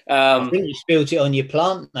 But I think you spilled it on your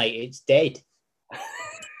plant, mate. It's dead.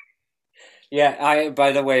 Yeah,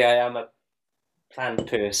 by the way, I am a plant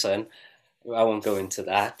person. I won't go into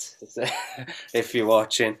that if you're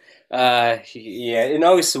watching.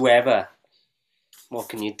 It's the weather. What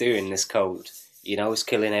can you do in this cold? It's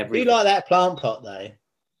killing everything. Do you like that plant pot, though?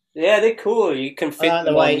 Yeah, they're cool. You can fit I like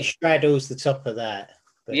the way it straddles the top of that.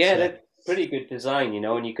 But, they're pretty good design,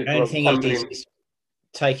 and you could... The only thing is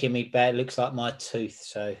taking me back. It looks like my tooth,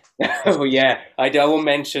 so... Oh, yeah. I won't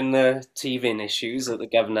mention the teething issues that the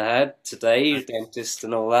governor had today, dentist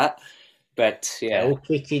and all that. But, yeah. They're all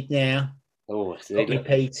fitted now. Oh, got my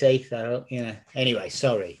PT, so, Anyway,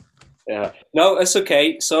 sorry. Yeah. No, it's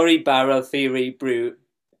okay. Sorry, Barrel Theory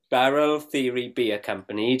Beer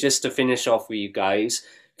Company. Just to finish off with you guys,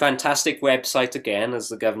 fantastic website again, as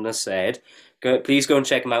the governor said. Please go and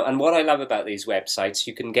check them out. And what I love about these websites,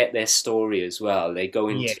 you can get their story as well. They go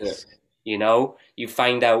into You know, you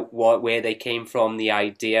find out where they came from, the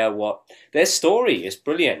idea, what their story is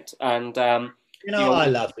brilliant, and You you know, know, I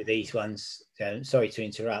love with these ones. Sorry to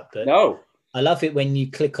interrupt, but no, I love it when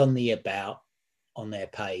you click on the about on their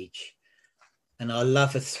page, and I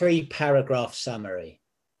love a 3-paragraph summary.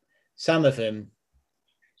 Some of them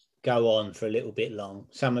go on for a little bit long.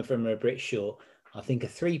 Some of them are a bit short. I think a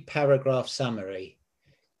 3-paragraph summary,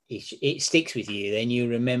 it sticks with you. Then you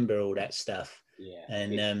remember all that stuff, yeah,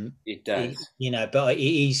 and it does, you know. But it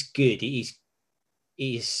is good. It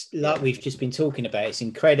is yeah, like we've just been talking about. It's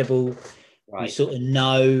incredible. You right. sort of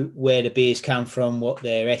know where the beers come from, what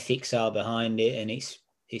their ethics are behind it, and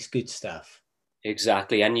it's good stuff.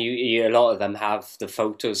 Exactly, and a lot of them have the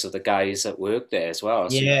photos of the guys that work there as well,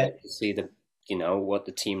 so you Yeah, get to see what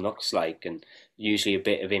the team looks like, and usually a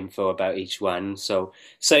bit of info about each one. So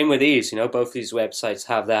same with these, both these websites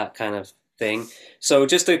have that kind of thing. So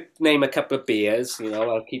just to name a couple of beers,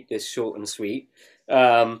 I'll keep this short and sweet.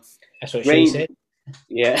 Um, that's what she Rain, said.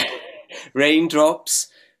 yeah, Raindrops,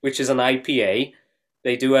 which is an IPA.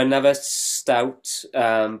 They do another stout,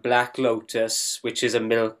 Black Lotus, which is a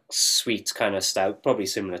milk sweet kind of stout, probably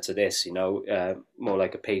similar to this, more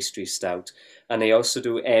like a pastry stout. And they also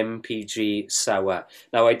do MPG sour.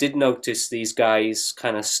 Now, I did notice these guys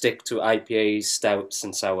kind of stick to IPAs, stouts,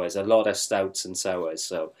 and sours, a lot of stouts and sours.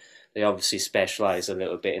 So they obviously specialize a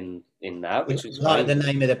little bit in that, which is Like fine. the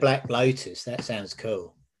name of the Black Lotus. That sounds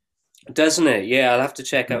cool. Doesn't it? Yeah, I'll have to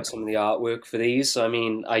check out some of the artwork for these. I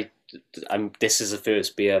mean, this is the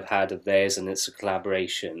first beer I've had of theirs, and it's a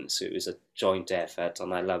collaboration, so it was a joint effort,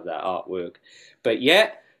 and I love that artwork. But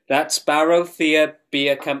yeah, that's Barrow Fear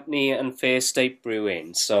Beer Company and Fair State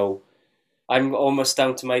Brewing. So I'm almost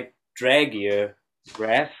down to my drag here,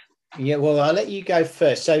 ref. Yeah, well, I'll let you go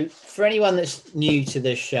first. So, for anyone that's new to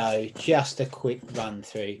the show, just a quick run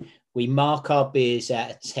through. We mark our beers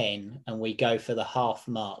out of 10 and we go for the half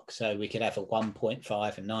mark. So, we could have a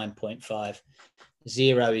 1.5 and 9.5.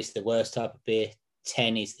 0 is the worst type of beer,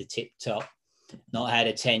 10 is the tip top. Not had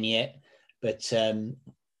a 10 yet, but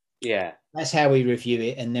Yeah. that's how we review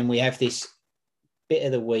it. And then we have this bit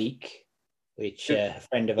of the week, which a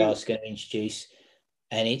friend of ours is going to introduce.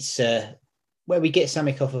 And it's where we get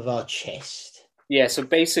something off of our chest. Yeah, so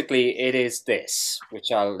basically it is this,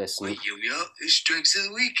 which I'll listen. Well, here we are. It's Drinks of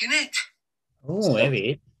the Week, innit? Oh, there we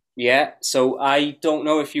is. Yeah, so I don't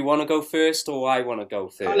know if you want to go first or I want to go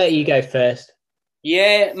first. I'll let you go first.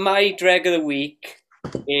 Yeah, my drag of the week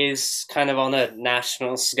is kind of on a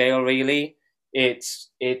national scale, really.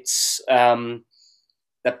 It's the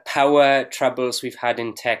power troubles we've had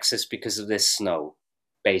in Texas because of this snow,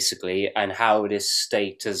 basically, and how this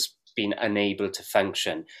state has been unable to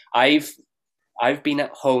function. I've been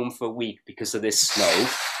at home for a week because of this snow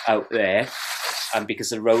out there, and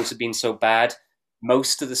because the roads have been so bad.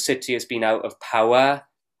 Most of the city has been out of power.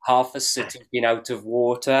 Half the city has been out of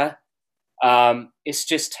water. It's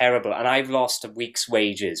just terrible, and I've lost a week's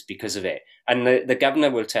wages because of it. And the governor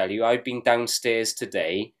will tell you, I've been downstairs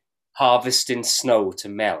today harvesting snow to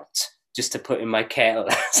melt, just to put in my kettle.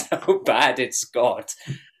 That's how bad it's got.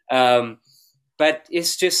 But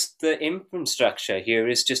it's just the infrastructure here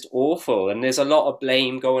is just awful, and there's a lot of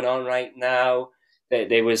blame going on right now.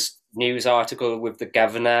 There was news article with the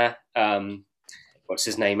governor, what's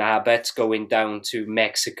his name, Abbott, going down to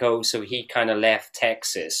Mexico, so he kind of left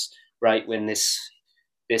Texas right when this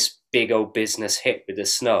big old business hit with the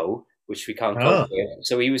snow, which we can't cope with.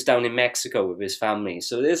 So he was down in Mexico with his family.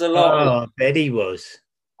 So there's a lot. I bet he was.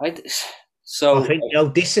 I think the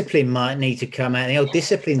old discipline might need to come out. The old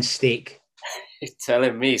discipline stick. It's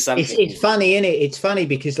telling me something. It's funny, isn't it? It's funny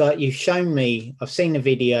because, like, you've shown me. I've seen the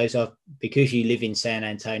videos. Because you live in San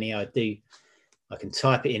Antonio, I can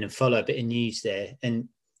type it in and follow a bit of news there. And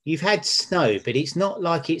you've had snow, but it's not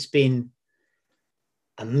like it's been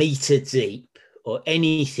a meter deep or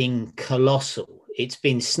anything colossal. It's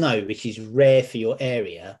been snow, which is rare for your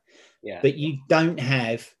area. Yeah. But you don't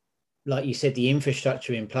have, like you said, the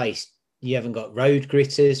infrastructure in place. You haven't got road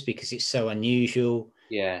gritters because it's so unusual.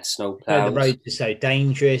 Yeah, snow plows. The roads are so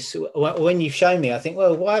dangerous. When you've shown me, I think,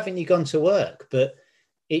 well, why haven't you gone to work? But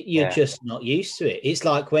you're just not used to it. It's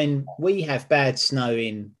like when we have bad snow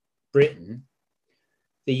in Britain,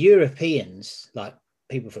 the Europeans, like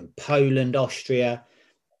people from Poland, Austria,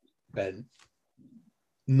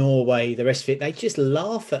 Norway, the rest of it, they just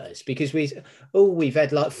laugh at us because we've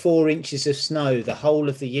had like 4 inches of snow. The whole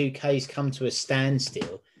of the UK's come to a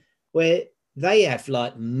standstill, where they have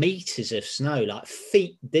like meters of snow, like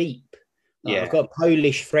feet deep. I've got a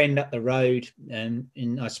Polish friend up the road, and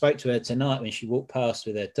I spoke to her tonight when she walked past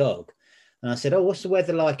with her dog. And I said, "Oh, what's the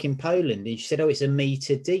weather like in Poland?" And she said, "Oh, it's a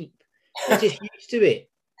meter deep." They're just used to it.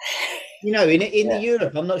 You know, in the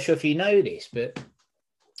Europe, I'm not sure if you know this, but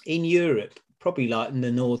in Europe, probably like in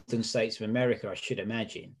the northern states of America, I should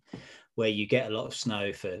imagine, where you get a lot of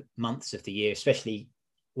snow for months of the year, especially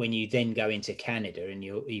when you then go into Canada and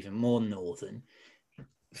you're even more northern.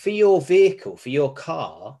 For your vehicle, for your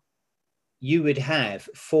car, you would have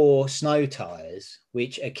 4 snow tires,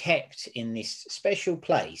 which are kept in this special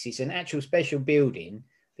place. It's an actual special building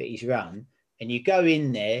that is run, and you go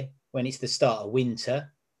in there when it's the start of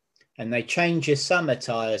winter, and they change your summer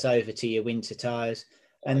tires over to your winter tires,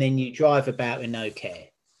 and then you drive about with no care.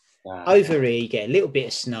 Wow. Over here, you get a little bit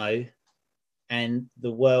of snow, and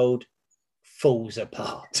the world falls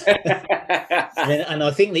apart. and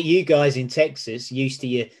I think that you guys in Texas, used to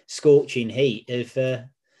your scorching heat of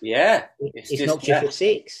it's not just for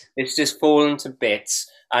 6. It's just fallen to bits,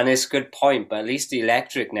 and it's a good point. But at least the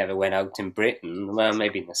electric never went out in Britain. Well,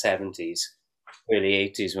 maybe in the 70s, early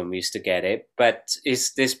 80s when we used to get it. But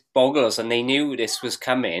it's this boggles, and they knew this was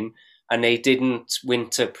coming, and they didn't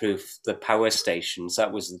winter-proof the power stations.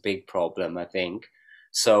 That was the big problem, I think.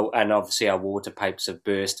 So, and obviously our water pipes have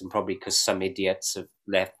burst, and probably because some idiots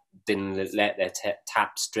didn't let their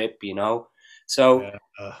taps drip, you know. So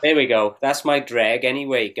there we go. That's my drag.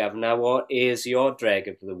 Anyway, Governor, what is your drag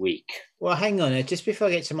of the week? Well, hang on. Just before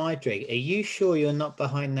I get to my drag, are you sure you're not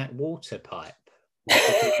behind that water pipe?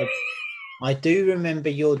 I do remember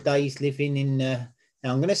your days living in, now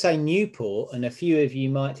I'm going to say Newport, and a few of you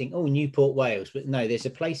might think, oh, Newport, Wales. But no, there's a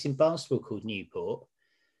place in Barnstable called Newport.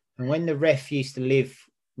 And when the ref used to live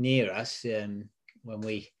near us, when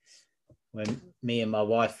me and my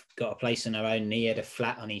wife got a place on our own, and he had a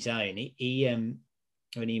flat on his own,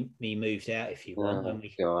 when he moved out, if you want,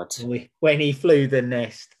 when he flew the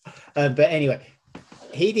nest. But anyway,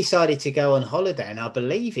 he decided to go on holiday, and I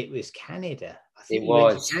believe it was Canada. I think he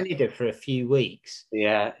went to Canada for a few weeks.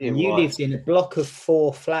 Yeah, and you lived in a block of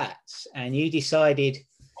 4 flats, and you decided,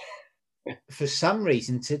 for some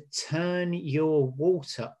reason, to turn your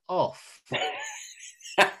water off.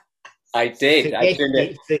 I did.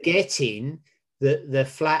 Forgetting that the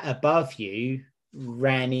flat above you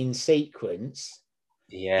ran in sequence.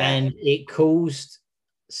 Yeah. And it caused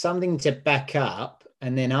something to back up.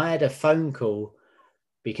 And then I had a phone call,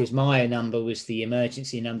 because my number was the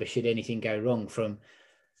emergency number should anything go wrong, from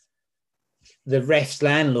the ref's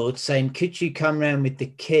landlord saying, could you come round with the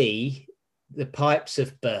key? The pipes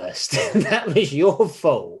have burst. That was your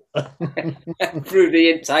fault. Through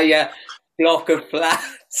the entire block of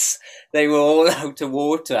flats, they were all out of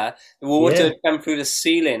water. The water had come through the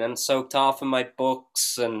ceiling and soaked half of my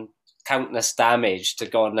books and countless damage to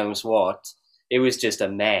God knows what. It was just a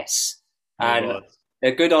mess. And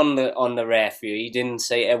they're good on the ref. He didn't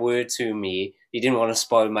say a word to me. He didn't want to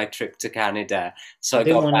spoil my trip to Canada. So I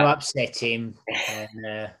didn't want to upset him.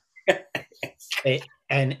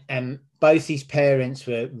 And both his parents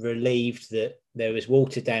were relieved that there was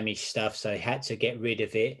water damage stuff, so he had to get rid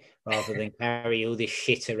of it rather than carry all this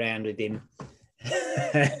shit around with him.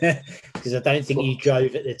 Because I don't think you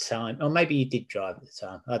drove at the time, or maybe you did drive at the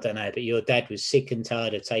time. I don't know, but your dad was sick and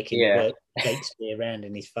tired of taking the work Shakespeare around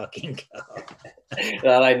in his fucking car.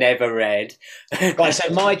 That I never read. Right,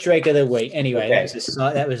 so my drag of the week. Anyway, that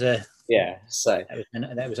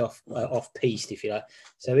was off piste, if you like.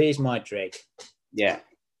 So here's my drag. Yeah.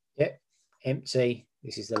 Yep. Empty.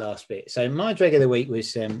 This is the last bit. So my drag of the week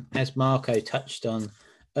was, as Marco touched on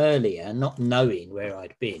earlier, not knowing where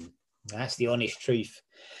I'd been. That's the honest truth.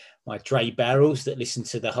 My Dray Barrels that listened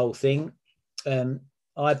to the whole thing.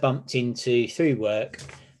 I bumped into, through work,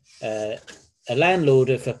 a landlord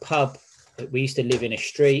of a pub that we used to live in a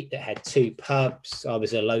street that had 2 pubs. I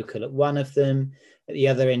was a local at one of them. At the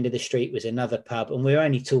other end of the street was another pub. And we were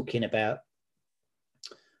only talking about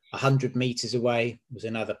 100 meters away was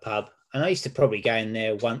another pub. And I used to probably go in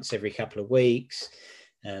there once every couple of weeks.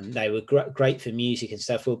 They were great for music and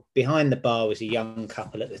stuff. Well, behind the bar was a young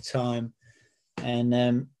couple at the time.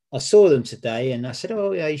 And I saw them today and I said,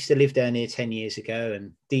 oh, I used to live down here 10 years ago.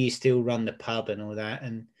 And do you still run the pub and all that?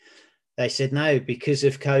 And they said, no, because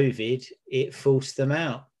of COVID, it forced them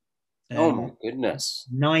out. Oh, my goodness.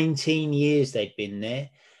 19 years they'd been there.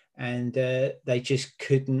 And they just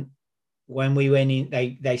couldn't. When we went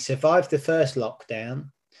in, they survived the first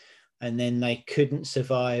lockdown, and then they couldn't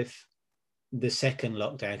survive the second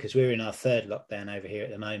lockdown because we're in our 3rd lockdown over here at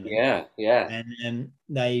the moment. Yeah. And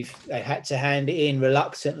they had to hand it in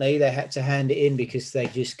reluctantly. They had to hand it in because they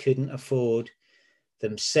just couldn't afford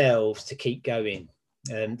themselves to keep going.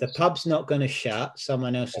 The pub's not going to shut.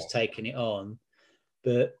 Someone else has taken it on.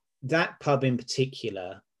 But that pub in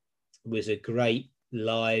particular was a great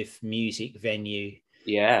live music venue.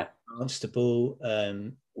 Yeah. Barnstable.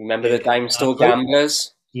 Remember the dime store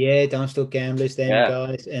gamblers? Yeah, Dime Store Gamblers, them Yeah,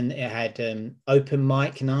 guys, and it had open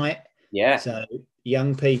mic night, yeah. so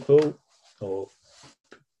young people or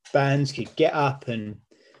bands could get up and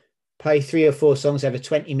play 3 or 4 songs, have a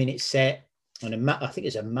 20-minute set on I think it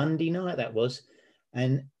was a Monday night that was,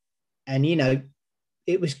 and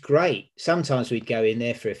it was great. Sometimes we'd go in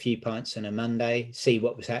there for a few pints on a Monday, see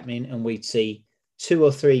what was happening, and we'd see 2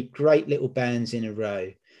 or 3 great little bands in a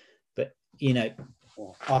row. But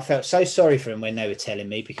I felt so sorry for them when they were telling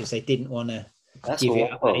me because they didn't want to That's give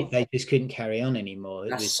it up. awful. They just couldn't carry on anymore.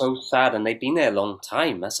 It That's was so sad, and they've been there a long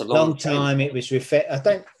time. That's a a long long time. time. It was I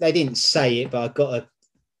don't. They didn't say it, but I got a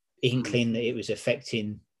Mm. inkling that it was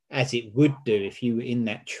affecting, as it would do if you were in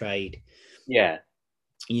that trade. Yeah.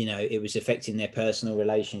 It was affecting their personal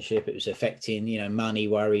relationship. It was affecting, money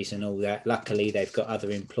worries and all that. Luckily, they've got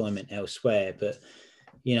other employment elsewhere. But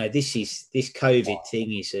this COVID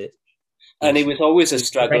thing And it is was always a is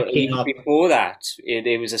struggle. wrecking Even up. before that,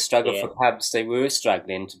 it was a struggle Yeah, for pubs. They were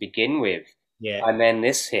struggling to begin with. yeah. And then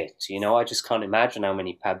this hit, I just can't imagine how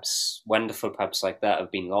many pubs, wonderful pubs like that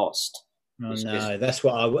have been lost. Oh It's just, no, that's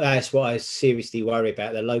what I seriously worry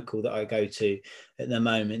about. The local that I go to at the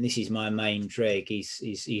moment, this is my main drag. He's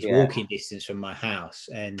yeah, walking distance from my house,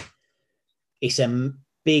 and it's a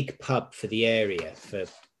big pub for the area for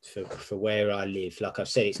where I live. Like I've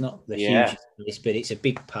said, it's not the yeah. hugest place, but it's a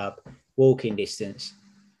big pub, walking distance.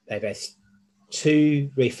 They've had 2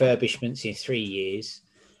 refurbishments in 3 years,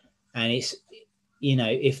 and it's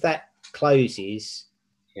if that closes,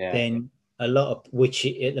 Yeah. then a lot of which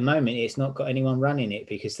at the moment it's not got anyone running it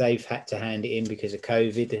because they've had to hand it in because of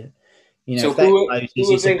COVID. So If that who closes,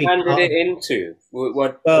 have it's a they big handed part it of. into?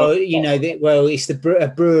 What? Well, it's a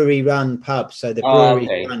brewery run pub, so the Oh, breweries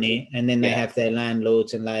okay. run it, and then they Yeah. have their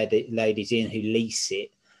landlords and ladies in who lease it.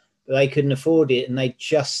 But they couldn't afford it, and they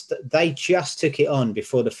just took it on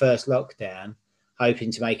before the first lockdown, hoping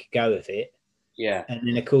to make a go of it. Yeah. And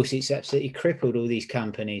then, of course, it's absolutely crippled all these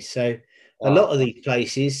companies. So a lot Oh, of these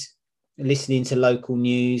places, listening to local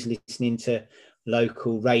news, listening to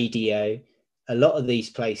local radio, a lot of these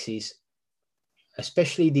places,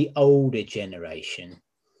 especially the older generation,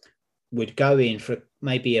 would go in for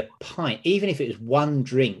maybe a pint, even if it was one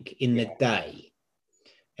drink in the yeah. day.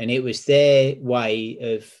 And it was their way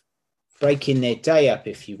of breaking their day up,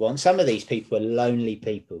 if you want. Some of these people are lonely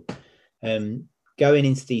people. Going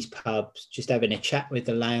into these pubs, just having a chat with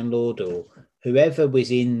the landlord or whoever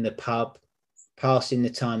was in the pub, passing the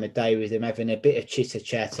time of day with them, having a bit of chitter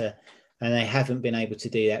chatter, and they haven't been able to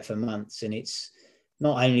do that for months. And it's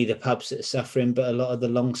not only the pubs that are suffering, but a lot of the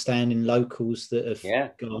long-standing locals that have Yeah.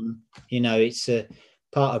 gone. It's a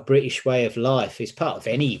part of British way of life. It's part of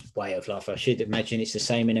any way of life. I should imagine it's the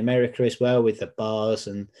same in America as well, with the bars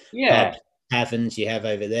and Yeah. pubs, taverns you have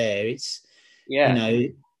over there. It's you Yeah. know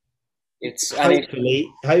It's and it.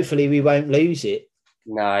 hopefully we won't lose it.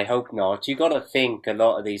 No, I hope not. You got to think a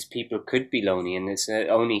lot of these people could be lonely, and it's the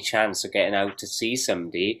only chance of getting out to see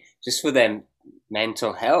somebody just for their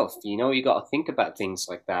mental health. You got to think about things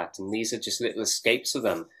like that, and these are just little escapes of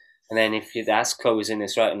them. And then if that's closing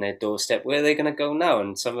is right on their doorstep, where are they going to go now?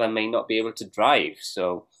 And some of them may not be able to drive,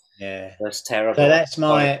 so Yeah. that's So terrible. that's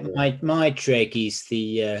Sorry my for my my dread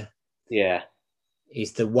Yeah,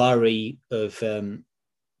 is the worry of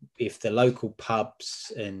if the local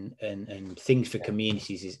pubs and things for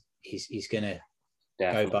communities is going to go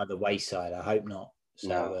definitely. by the wayside. I hope not. So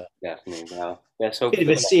No, definitely no. Let's hope bit for of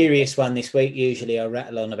a the best. serious one this week. Usually I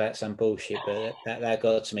rattle on about some bullshit, but that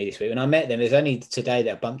got to me this week. When I met them, it was only today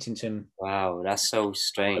that I bumped into them. Wow, that's so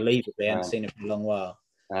strange. Unbelievably, I hadn't seen them for a long while.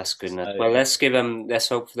 That's goodness. So Well, let's give them. Let's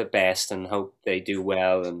hope for the best and hope they do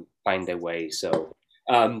well and find their way. So,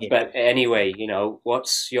 yeah. but anyway,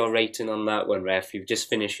 what's your rating on that one, Ref? You've just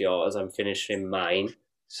finished yours. I'm finishing mine.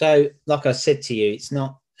 So, like I said to you, it's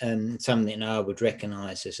not something I would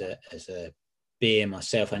recognise as a beer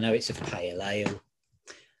myself. I know it's a pale ale.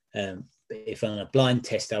 But if on a blind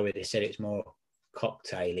test, I would have said it's more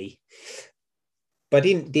cocktaily. But I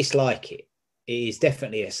didn't dislike it. It is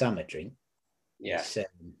definitely a summer drink. Yeah.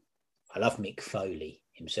 I love Mick Foley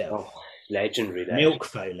himself. Oh, legendary. Milk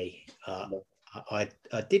Foley. I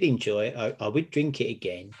did enjoy it. I would drink it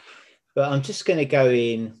again. But I'm just going to go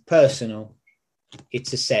in personal.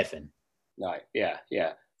 It's a 7. Right. Yeah.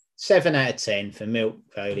 Yeah. 7 out of 10 for Milk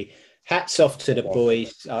Foley. Hats off to the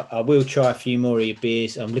boys. I will try a few more of your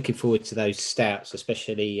beers. I'm looking forward to those stouts,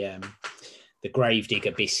 especially the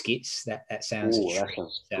Gravedigger biscuits. That sounds a treat.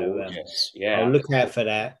 So yeah, I'll look out for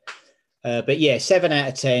that. But yeah, 7 out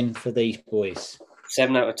of 10 for these boys.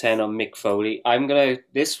 7 out of 10 on Mick Foley.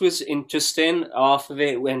 This was interesting. Half of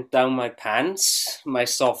it went down my pants, my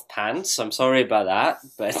soft pants. I'm sorry about that,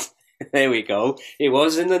 but There we go. It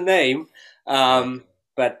was in the name. Yeah.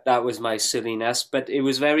 But that was my silliness. But it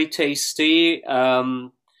was very tasty.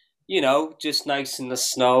 Just nice in the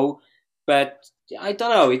snow. But I don't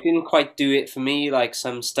know, it didn't quite do it for me like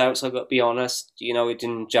some stouts, I've got to be honest. It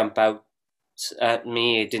didn't jump out at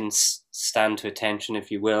me. It didn't stand to attention,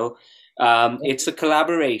 if you will. It's a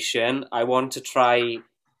collaboration. I want to try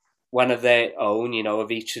one of their own,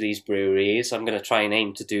 of each of these breweries. I'm going to try and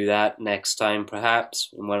aim to do that next time, perhaps.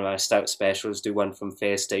 In one of our stout specials, do one from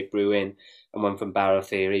Fair State Brewing and one from Barrel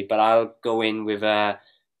Theory. But I'll go in with a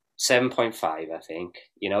 7.5, I think.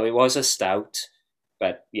 It was a stout,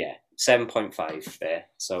 but yeah, 7.5 there.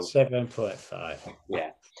 So 7.5.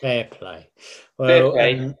 Yeah. Fair play. Fair Well,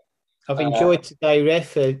 play. I've enjoyed today,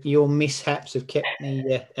 Ref. Your mishaps have kept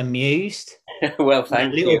me amused. Well,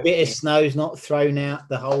 thank you. A little bit of snow's not thrown out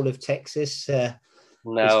the whole of Texas.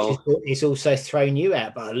 No. It's also thrown you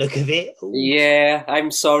out by the look of it. Ooh. Yeah, I'm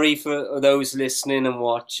sorry for those listening and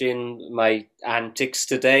watching my antics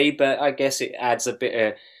today, but I guess it adds a bit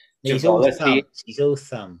of He's all jollity. thumbs. He's all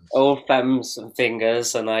thumbs. All thumbs and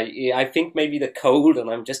fingers, and I think maybe the cold, and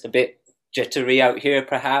I'm just a bit jittery out here,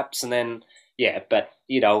 perhaps, and then but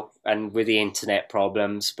and with the internet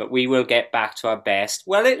problems, but we will get back to our best.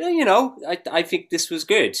 Well, I think this was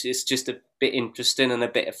good. It's just a bit interesting and a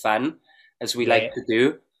bit of fun, as we like to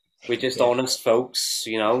do. We're just honest folks,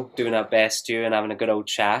 doing our best here and having a good old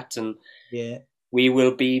chat, and we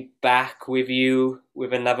will be back with you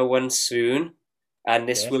with another one soon. And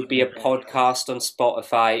this will be a podcast on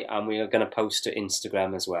Spotify, and we are going to post to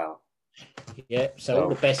Instagram as well. Yeah, so all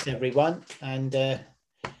the best, everyone. And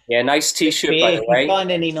nice T-shirt, by the way. If you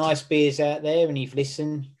find any nice beers out there and you've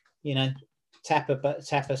listened, tap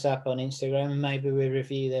us up on Instagram and maybe we'll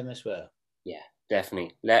review them as well. Yeah,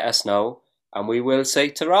 definitely. Let us know, and we will say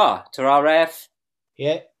ta-ra. Ta-ra, Ref.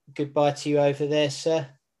 Yeah, goodbye to you over there, sir.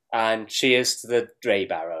 And cheers to the Dray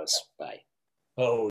Barrels. Bye. Oh.